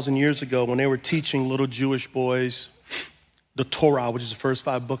 1,000 years ago, when they were teaching little Jewish boys the Torah, which is the first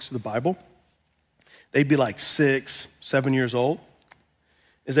 5 books of the Bible, they'd be like 6, 7 years old,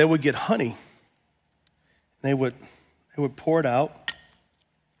 is they would get honey. They would They would pour it out.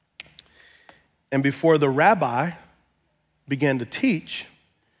 And before the rabbi began to teach,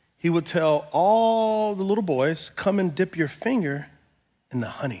 he would tell all the little boys, come and dip your finger in the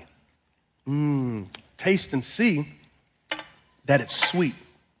honey. Taste and see that it's sweet.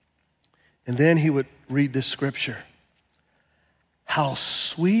 And then he would read this scripture. How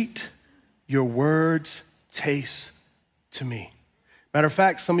sweet your words taste to me. Matter of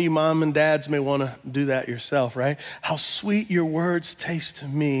fact, some of you mom and dads may want to do that yourself, right? How sweet your words taste to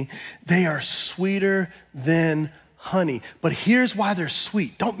me. They are sweeter than honey. But here's why they're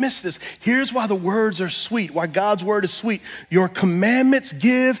sweet. Don't miss this. Here's why the words are sweet, why God's word is sweet. Your commandments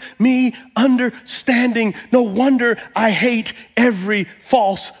give me understanding. No wonder I hate every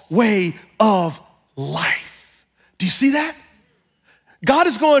false way of life. Do you see that? God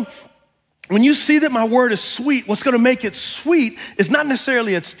is going, when you see that my word is sweet, what's going to make it sweet is not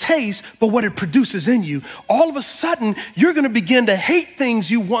necessarily its taste, but what it produces in you. All of a sudden, you're going to begin to hate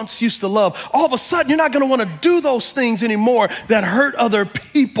things you once used to love. All of a sudden, you're not going to want to do those things anymore that hurt other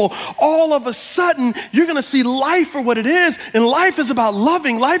people. All of a sudden, you're going to see life for what it is. And life is about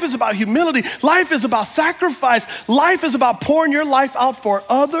loving. Life is about humility. Life is about sacrifice. Life is about pouring your life out for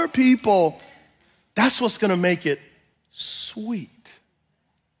other people. That's what's going to make it sweet.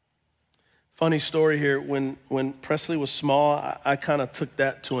 Funny story here, when Presley was small, I kind of took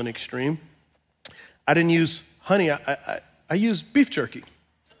that to an extreme. I didn't use honey, I used beef jerky.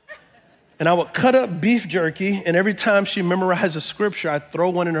 And I would cut up beef jerky, and every time she memorized a scripture, I'd throw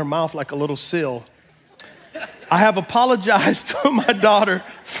one in her mouth like a little seal. I have apologized to my daughter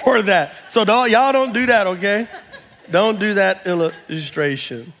for that. So y'all don't do that, okay? Don't do that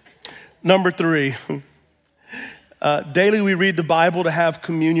illustration. Number 3, daily we read the Bible to have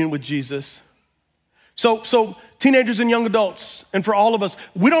communion with Jesus. So teenagers and young adults, and for all of us,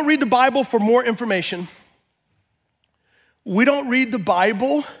 we don't read the Bible for more information. We don't read the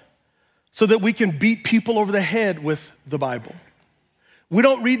Bible so that we can beat people over the head with the Bible. We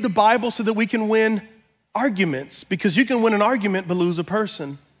don't read the Bible so that we can win arguments, because you can win an argument but lose a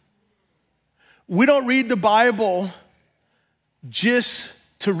person. We don't read the Bible just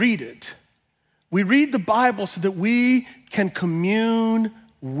to read it. We read the Bible so that we can commune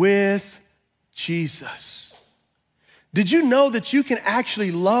with Jesus. Did you know that you can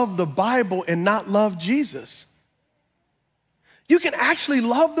actually love the Bible and not love Jesus? You can actually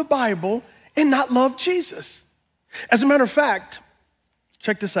love the Bible and not love Jesus. As a matter of fact,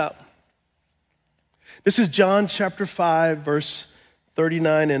 check this out. This is John chapter 5, verse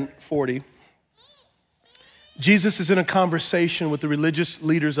 39 and 40. Jesus is in a conversation with the religious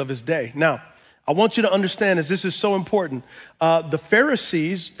leaders of his day. Now, I want you to understand, as this is so important, the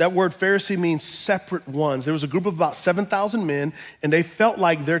Pharisees, that word Pharisee means separate ones. There was a group of about 7,000 men, and they felt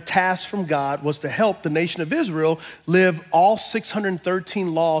like their task from God was to help the nation of Israel live all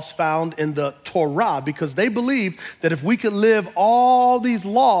 613 laws found in the Torah, because they believed that if we could live all these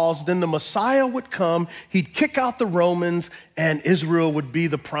laws, then the Messiah would come, he'd kick out the Romans, and Israel would be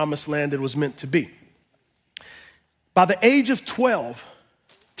the promised land it was meant to be. By the age of 12,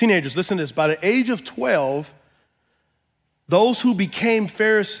 teenagers, listen to this. By the age of 12, those who became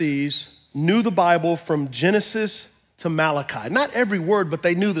Pharisees knew the Bible from Genesis to Malachi. Not every word, but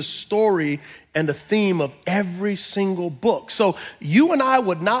they knew the story and the theme of every single book. So you and I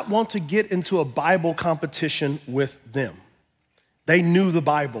would not want to get into a Bible competition with them. They knew the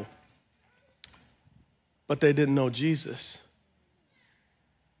Bible, but they didn't know Jesus.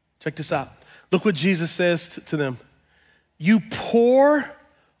 Check this out. Look what Jesus says to them. You pore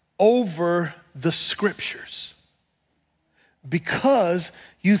over the scriptures because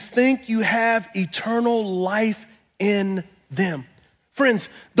you think you have eternal life in them. Friends,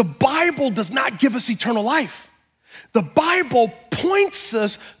 the Bible does not give us eternal life. The Bible points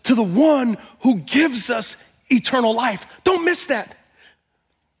us to the one who gives us eternal life. Don't miss that.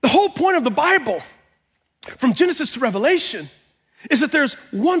 The whole point of the Bible, from Genesis to Revelation, is that there's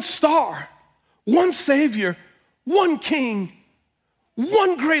one star, one Savior, one King,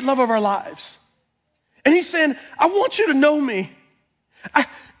 one great love of our lives. And he's saying, I want you to know me. I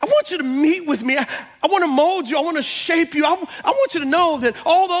want you to meet with me. I want to mold you. I want to shape you. I want you to know that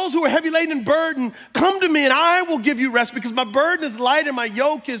all those who are heavy laden and burdened, come to me and I will give you rest, because my burden is light and my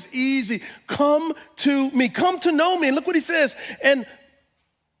yoke is easy. Come to me. Come to know me. And look what he says. And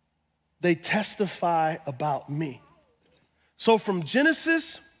they testify about me. So from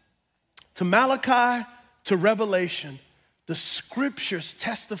Genesis to Malachi to Revelation, the scriptures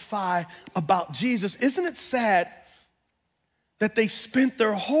testify about Jesus. Isn't it sad that they spent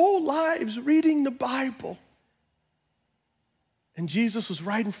their whole lives reading the Bible and Jesus was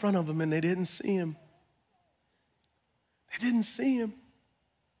right in front of them and they didn't see him? They didn't see him.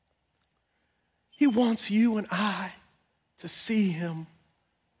 He wants you and I to see him.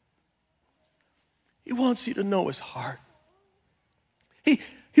 He wants you to know his heart.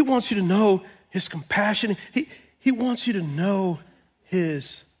 He wants you to know his compassion. He wants you to know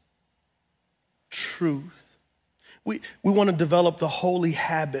his truth. We want to develop the holy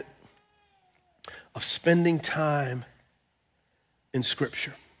habit of spending time in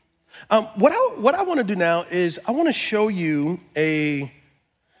Scripture. What I want to do now is I want to show you a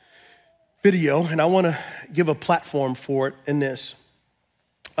video, and I want to give a platform for it in this.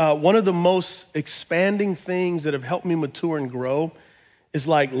 One of the most expanding things that have helped me mature and grow is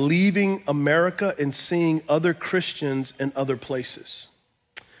like leaving America and seeing other Christians in other places.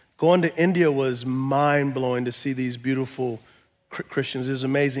 Going to India was mind-blowing to see these beautiful Christians. It was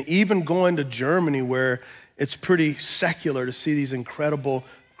amazing. Even going to Germany, where it's pretty secular, to see these incredible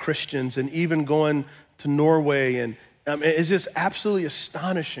Christians, and even going to Norway, and it's just absolutely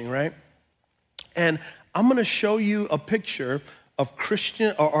astonishing, right? And I'm gonna show you a picture of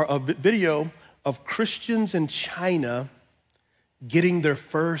or a video of Christians in China getting their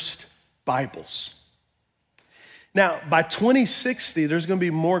first Bibles. Now, by 2060, there's gonna be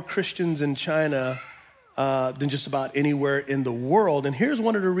more Christians in China than just about anywhere in the world. And here's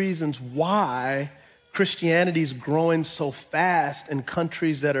one of the reasons why Christianity is growing so fast in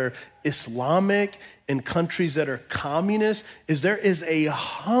countries that are Islamic, in countries that are communist, is there is a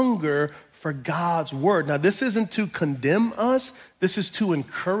hunger for God's word. Now, this isn't to condemn us. This is to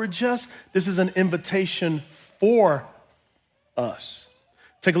encourage us. This is an invitation for us.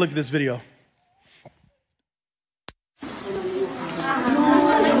 Take a look at this video.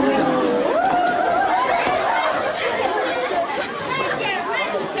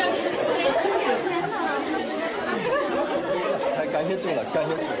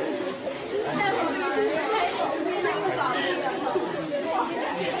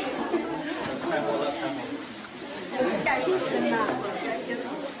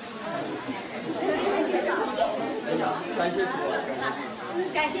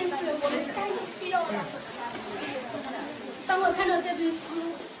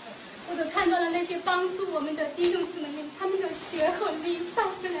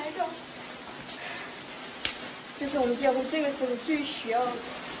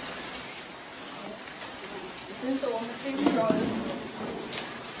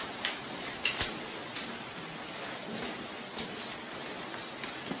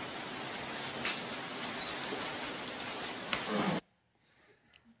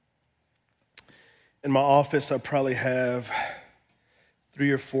 In my office, I probably have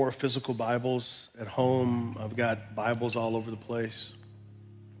 3 or 4 physical Bibles. At home, I've got Bibles all over the place.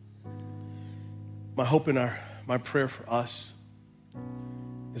 My hope and my prayer for us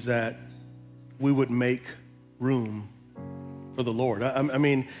is that we would make room for the Lord. I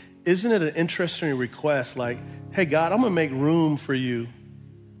mean, isn't it an interesting request? Like, hey, God, I'm gonna make room for you.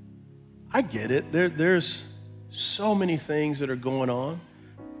 I get it. There's so many things that are going on.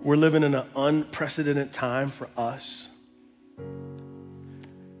 We're living in an unprecedented time for us.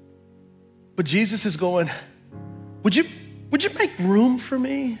 But Jesus is going, would you make room for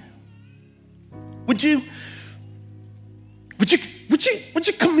me? Would you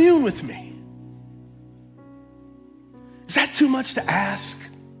commune with me? Is that too much to ask?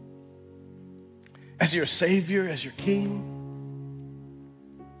 As your Savior, as your King?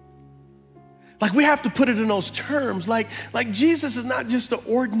 Like, we have to put it in those terms. Like Jesus is not just an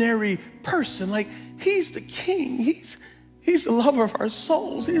ordinary person. Like, he's the King. He's the lover of our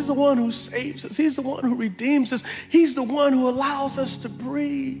souls. He's the one who saves us. He's the one who redeems us. He's the one who allows us to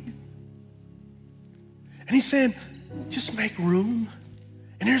breathe. And he's saying, just make room.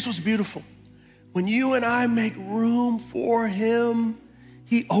 And here's what's beautiful. When you and I make room for him,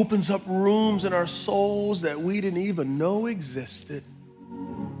 he opens up rooms in our souls that we didn't even know existed.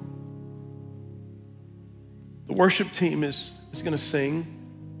 The worship team is going to sing.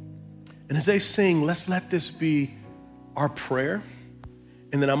 And as they sing, let's let this be our prayer.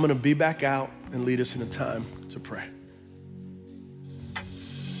 And then I'm going to be back out and lead us in a time to pray.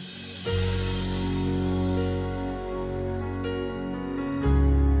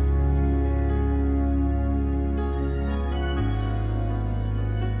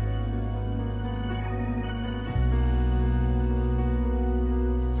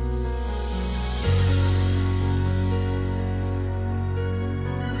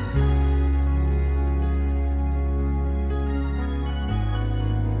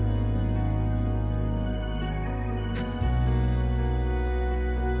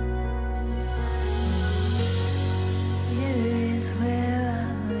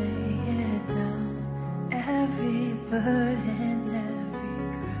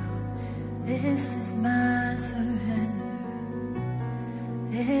 This is my surrender.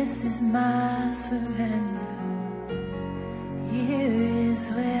 This is my surrender. Here is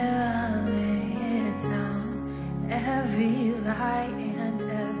where I lay it down. Every lie and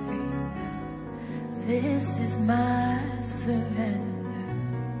every doubt. This is my surrender.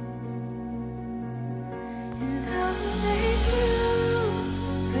 And I will make room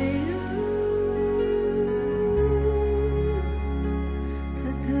for you to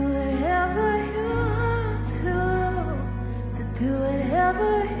do whatever you want to do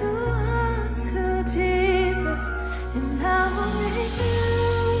whatever you want to, Jesus. And I will make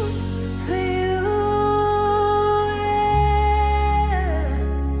room for you, yeah,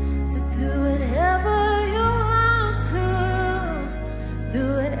 to do whatever you want to, do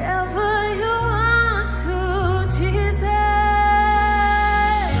whatever you want to, Jesus.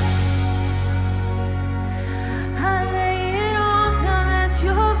 I lay it all down at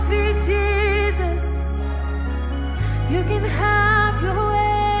your feet, Jesus. You can have your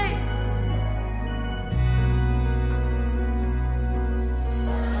way.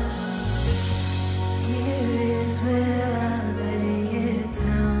 Here is where I lay it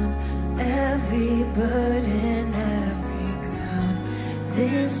down. Every burden, every crown.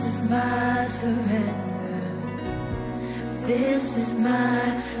 This is my surrender. This is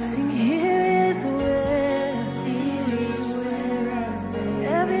my sing. Here is where I lay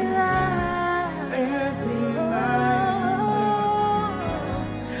every lie, every lie.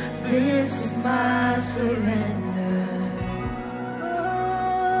 This is my surrender.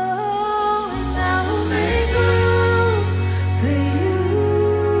 Oh, and I will make room for you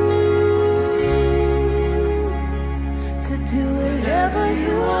to do whatever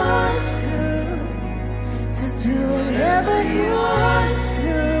you want to do whatever you want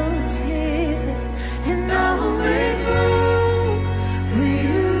to, Jesus. And I will make room for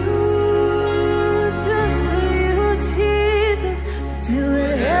you, just for you, Jesus, to do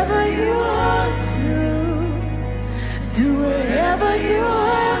whatever you want to.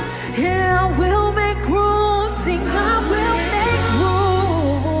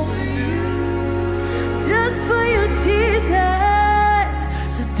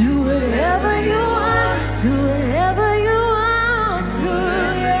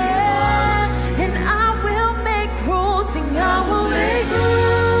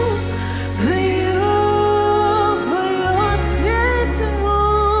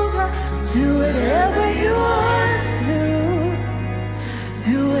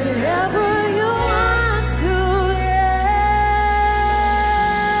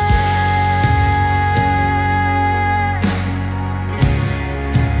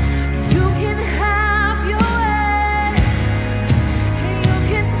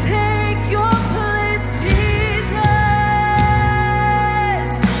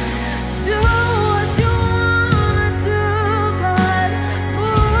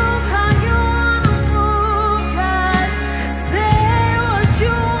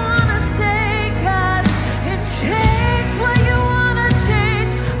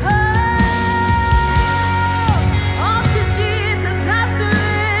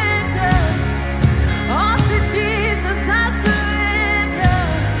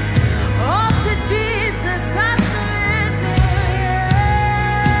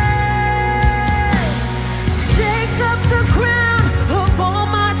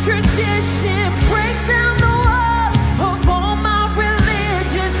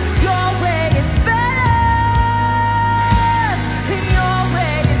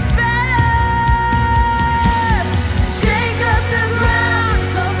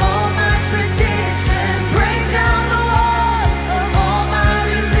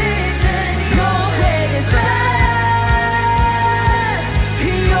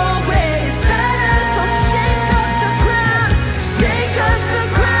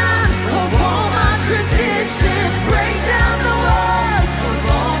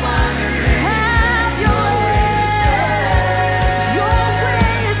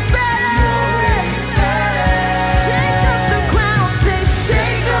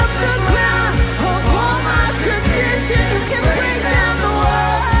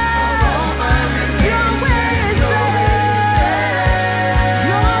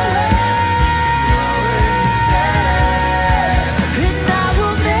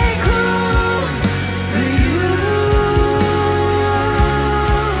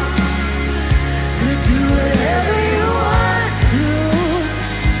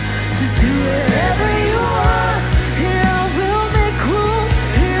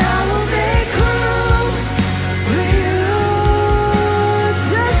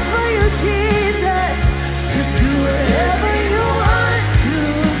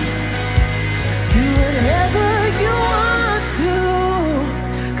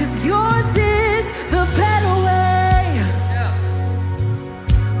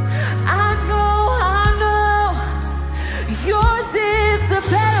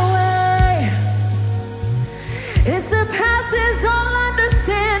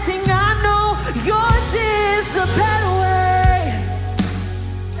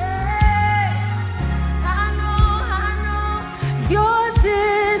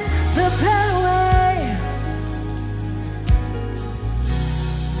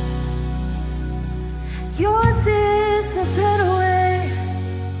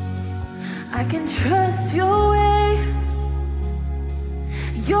 I can trust your way.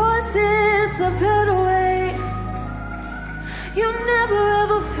 Yours is a better way. You never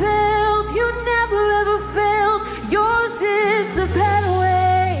ever failed. You never ever failed. Yours is a better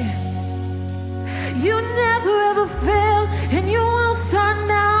way. You never ever failed, and you won't start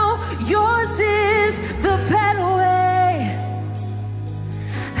now. Yours is the better way.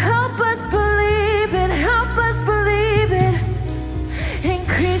 Help us believe it. Help us believe it.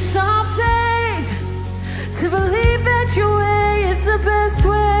 Increase our faith to believe that your way is the best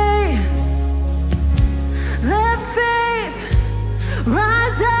way. Let faith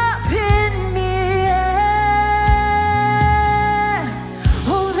rise up in me.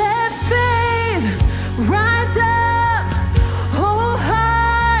 Oh, let faith rise up. Oh,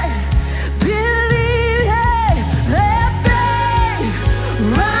 heart, believe it. Let faith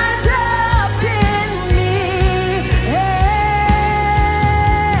rise up in me.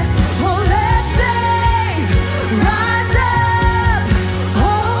 Oh, let faith rise up.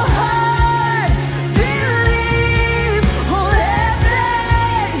 Oh, heart, believe. Oh, let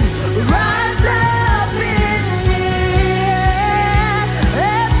faith rise up in me.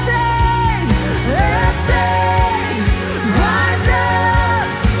 Let faith rise up.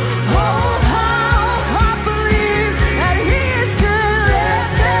 Oh, heart, believe that He is good. Let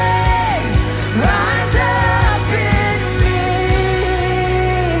faith rise up in me.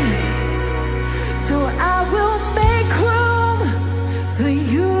 So I will make room for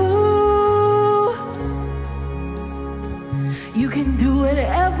you. You can do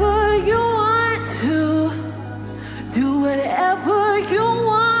whatever you want to. Do whatever you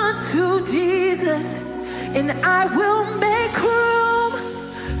want to, Jesus. And I will make room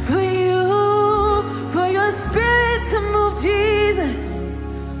for you, for your spirit to move, Jesus.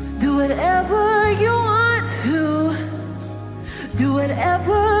 Do whatever you want to. Do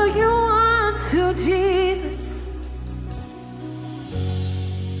whatever you want to, Jesus.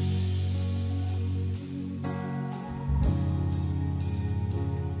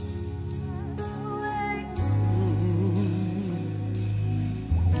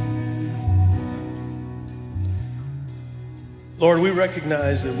 Lord, we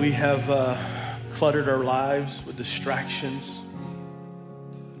recognize that we have cluttered our lives with distractions.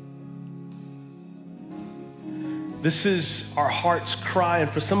 This is our heart's cry. And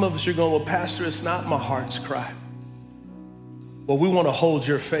for some of us, you're going, well, Pastor, it's not my heart's cry. Well, we want to hold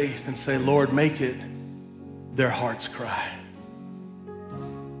your faith and say, Lord, make it their heart's cry.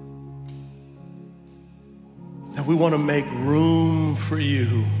 And we want to make room for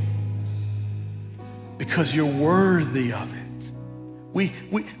you because you're worthy of it. We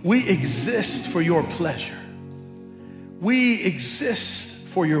exist for your pleasure. We exist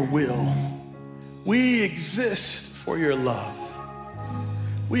for your will. We exist for your love.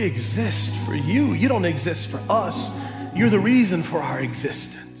 We exist for you. You don't exist for us. You're the reason for our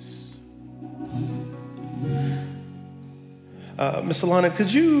existence. Miss Alana,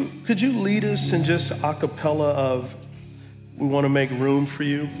 could you lead us in just a cappella of "We Want to Make Room for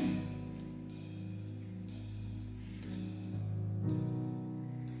You"?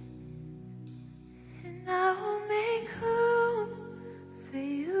 And I will make room for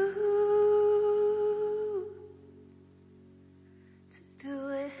you to do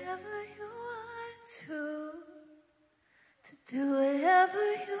whatever you want to do whatever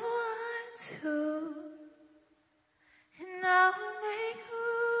you want to. And I will make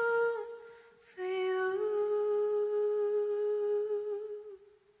room for you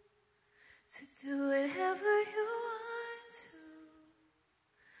to do whatever you want to.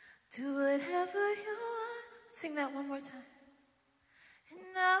 Do whatever you want. Sing that one more time.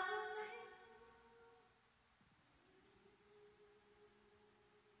 And I will make.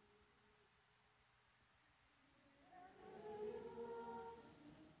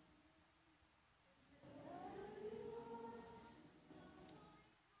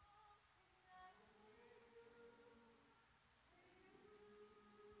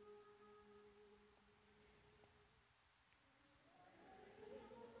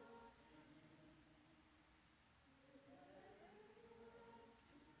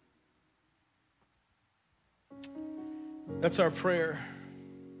 That's our prayer.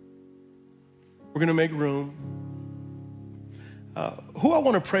 We're going to make room. Who I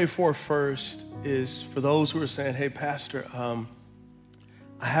want to pray for first is for those who are saying, hey, Pastor, I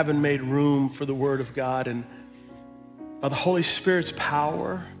haven't made room for the Word of God. And by the Holy Spirit's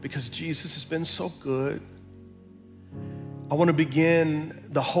power, because Jesus has been so good, I want to begin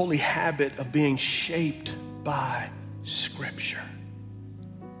the holy habit of being shaped by Scripture.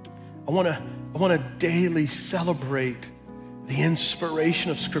 I want to daily celebrate the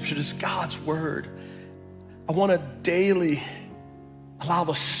inspiration of Scripture, this God's word. I want to daily allow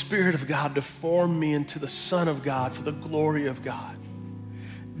the Spirit of God to form me into the Son of God for the glory of God.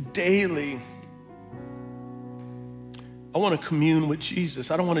 Daily, I want to commune with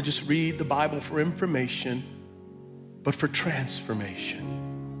Jesus. I don't want to just read the Bible for information, but for transformation.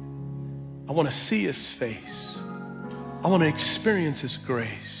 I want to see his face. I want to experience his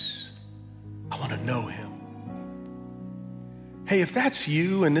grace. I want to know him. Hey, if that's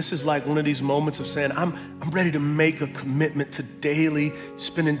you and this is like one of these moments of saying, I'm ready to make a commitment to daily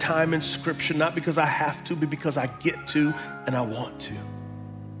spending time in Scripture, not because I have to, but because I get to and I want to.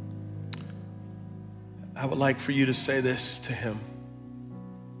 I would like for you to say this to him.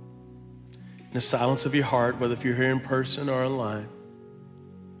 In the silence of your heart, whether if you're here in person or online.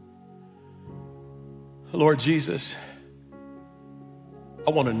 Lord Jesus,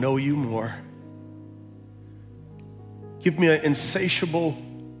 I want to know you more. Give me an insatiable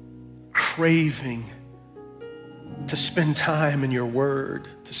craving to spend time in your word,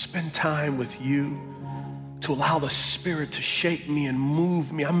 to spend time with you, to allow the Spirit to shape me and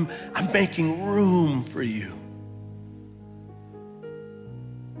move me. I'm making room for you.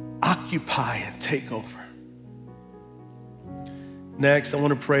 Occupy and take over. Next, I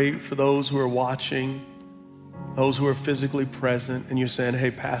want to pray for those who are watching, those who are physically present, and you're saying, hey,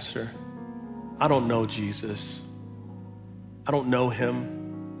 Pastor, I don't know Jesus. I don't know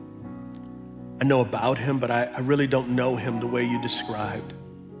him. I know about him, but I really don't know him the way you described.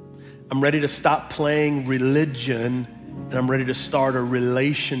 I'm ready to stop playing religion, and I'm ready to start a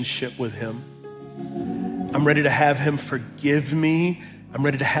relationship with him. I'm ready to have him forgive me. I'm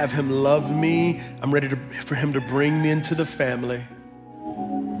ready to have him love me. I'm ready for him to bring me into the family.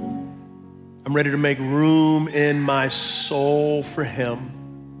 I'm ready to make room in my soul for him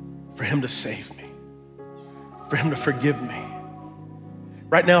to save me, for him to forgive me.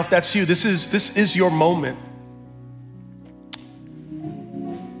 Right now, if that's you, this is your moment.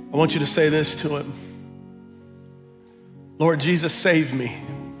 I want you to say this to him. Lord Jesus, save me.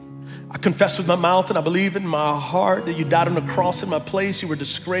 I confess with my mouth and I believe in my heart that you died on the cross in my place. You were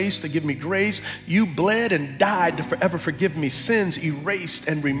disgraced to give me grace. You bled and died to forever forgive me sins, erased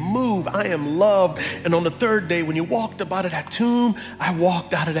and removed. I am loved. And on the third day, when you walked out of that tomb, I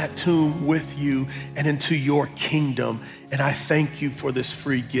walked out of that tomb with you and into your kingdom. And I thank you for this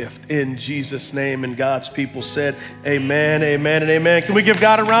free gift in Jesus' name. And God's people said, amen, amen, and amen. Can we give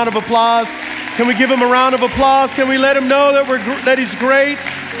God a round of applause? Can we give him a round of applause? Can we let him know that he's great?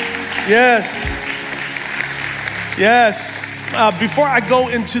 Yes. Yes. Before I go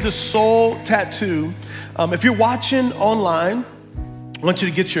into the soul tattoo, if you're watching online, I want you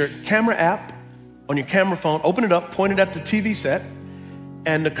to get your camera app on your camera phone, open it up, point it at the TV set,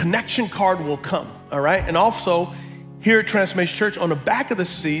 and the connection card will come, all right? And also, here at Transformation Church, on the back of the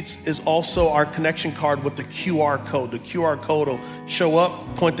seats is also our connection card with the QR code. The QR code will show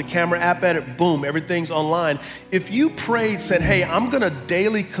up, point the camera app at it, boom, everything's online. If you prayed, said, hey, I'm gonna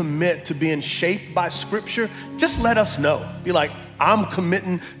daily commit to being shaped by Scripture, just let us know. Be like, I'm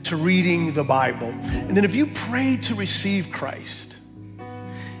committing to reading the Bible. And then if you prayed to receive Christ,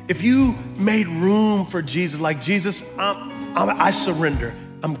 if you made room for Jesus, like Jesus, I surrender.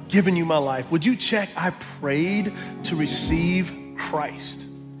 I'm giving you my life. Would you check, I prayed to receive Christ?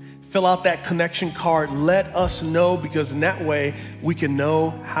 Fill out that connection card. Let us know, because in that way, we can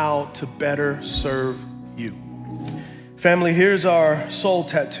know how to better serve you. Family, here's our soul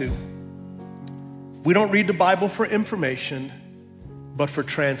tattoo. We don't read the Bible for information, but for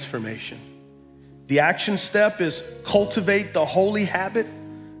transformation. The action step is cultivate the holy habit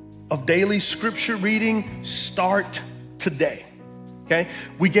of daily Scripture reading. Start today. Okay?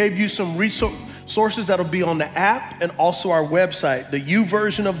 We gave you some resources that'll be on the app and also our website. The U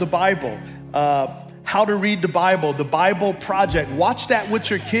version of the Bible, how to read the Bible project. Watch that with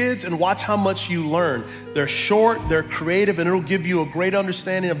your kids and watch how much you learn. They're short, they're creative, and it'll give you a great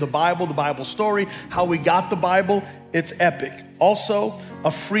understanding of the Bible story, how we got the Bible. It's epic. Also,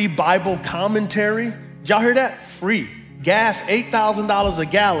 a free Bible commentary. Did y'all hear that? Free. Gas, $8,000 a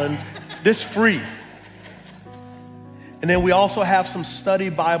gallon. This free. And then we also have some study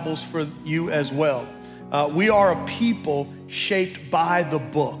Bibles for you as well. We are a people shaped by the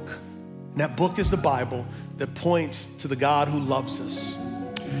book. And that book is the Bible that points to the God who loves us.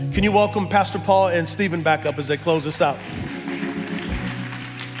 Can you welcome Pastor Paul and Stephen back up as they close us out?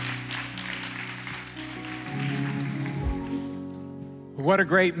 What a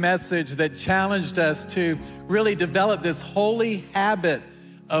great message that challenged us to really develop this holy habit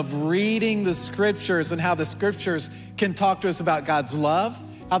of reading the Scriptures and how the Scriptures can talk to us about God's love,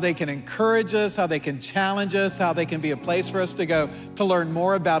 how they can encourage us, how they can challenge us, how they can be a place for us to go to learn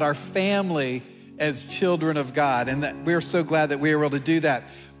more about our family as children of God. And that we're so glad that we were able to do that.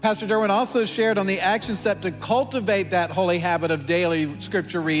 Pastor Derwin also shared on the action step to cultivate that holy habit of daily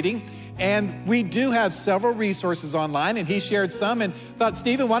scripture reading. And we do have several resources online, and he shared some, and thought,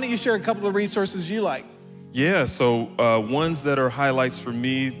 Stephen, why don't you share a couple of resources you like? Yeah, so ones that are highlights for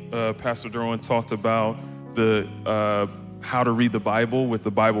me, Pastor Derwin talked about the how to read the Bible with the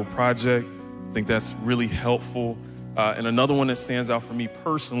Bible Project. I think that's really helpful. And another one that stands out for me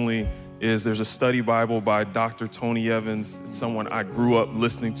personally is there's a study Bible by Dr. Tony Evans. It's someone I grew up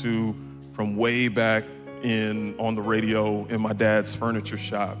listening to from way back on the radio in my dad's furniture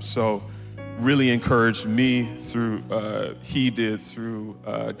shop. So really encouraged me through, he did through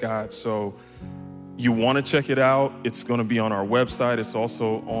God. So you want to check it out. It's going to be on our website. It's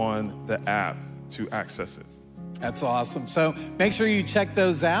also on the app to access it. That's awesome. So make sure you check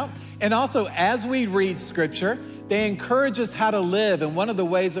those out. And also, as we read scripture, they encourage us how to live. And one of the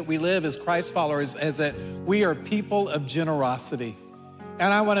ways that we live as Christ followers is that we are people of generosity.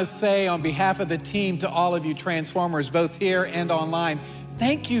 And I want to say on behalf of the team to all of you Transformers, both here and online,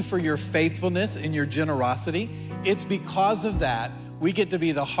 thank you for your faithfulness and your generosity. It's because of that we get to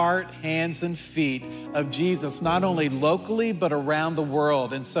be the heart, hands, and feet of Jesus, not only locally, but around the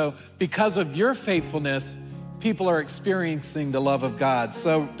world. And so because of your faithfulness, people are experiencing the love of God.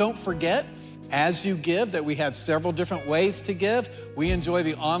 So don't forget, as you give, that we have several different ways to give. We enjoy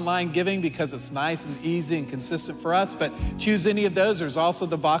the online giving because it's nice and easy and consistent for us, but choose any of those. There's also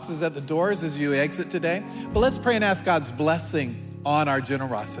the boxes at the doors as you exit today. But let's pray and ask God's blessing on our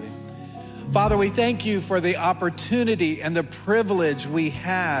generosity. Father, we thank you for the opportunity and the privilege we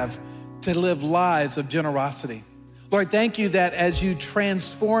have to live lives of generosity. Lord, thank you that as you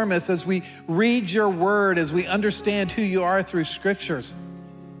transform us, as we read your word, as we understand who you are through scriptures,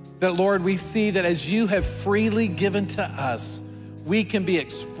 that, Lord, we see that as you have freely given to us, we can be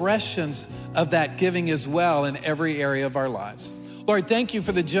expressions of that giving as well in every area of our lives. Lord, thank you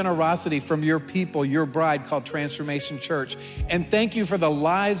for the generosity from your people, your bride called Transformation Church. And thank you for the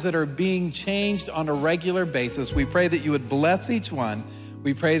lives that are being changed on a regular basis. We pray that you would bless each one.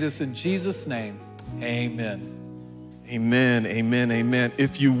 We pray this in Jesus' name, amen. Amen, amen, amen.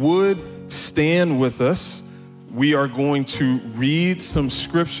 If you would stand with us, we are going to read some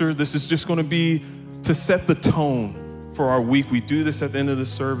scripture. This is just going to be to set the tone for our week. We do this at the end of the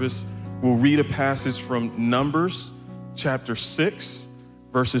service. We'll read a passage from Numbers chapter 6,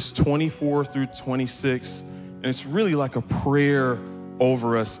 verses 24 through 26. And it's really like a prayer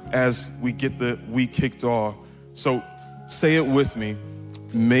over us as we get the week kicked off. So say it with me.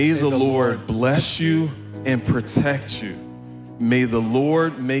 May the Lord bless you and protect you. May the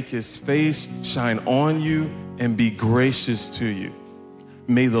Lord make his face shine on you and be gracious to you.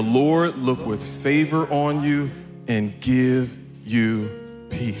 May the Lord look with favor on you and give you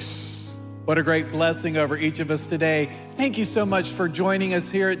peace. What a great blessing over each of us today. Thank you so much for joining us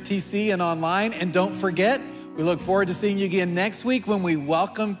here at TC and online. And don't forget, we look forward to seeing you again next week when we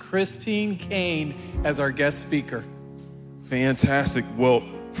welcome Christine Kane as our guest speaker. Fantastic. Well,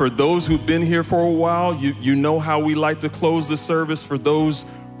 for those who've been here for a while, you know how we like to close the service. For those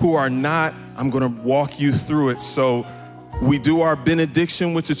who are not, I'm going to walk you through it. So we do our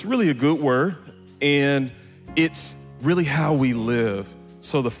benediction, which is really a good word, and it's really how we live.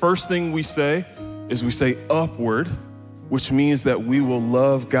 So the first thing we say is we say upward, which means that we will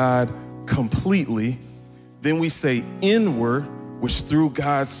love God completely. Then we say inward, which through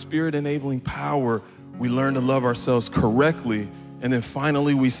God's Spirit enabling power, we learn to love ourselves correctly. And then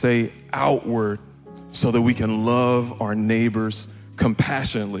finally we say outward so that we can love our neighbors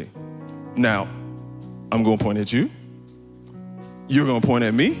compassionately. Now, I'm going to point at you. You're going to point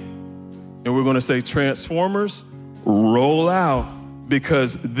at me. And we're going to say, Transformers, roll out,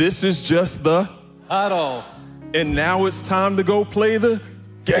 because this is just the huddle. And now it's time to go play the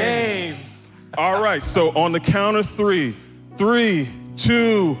game. All right, so on the count of three, 3,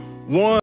 2, 1.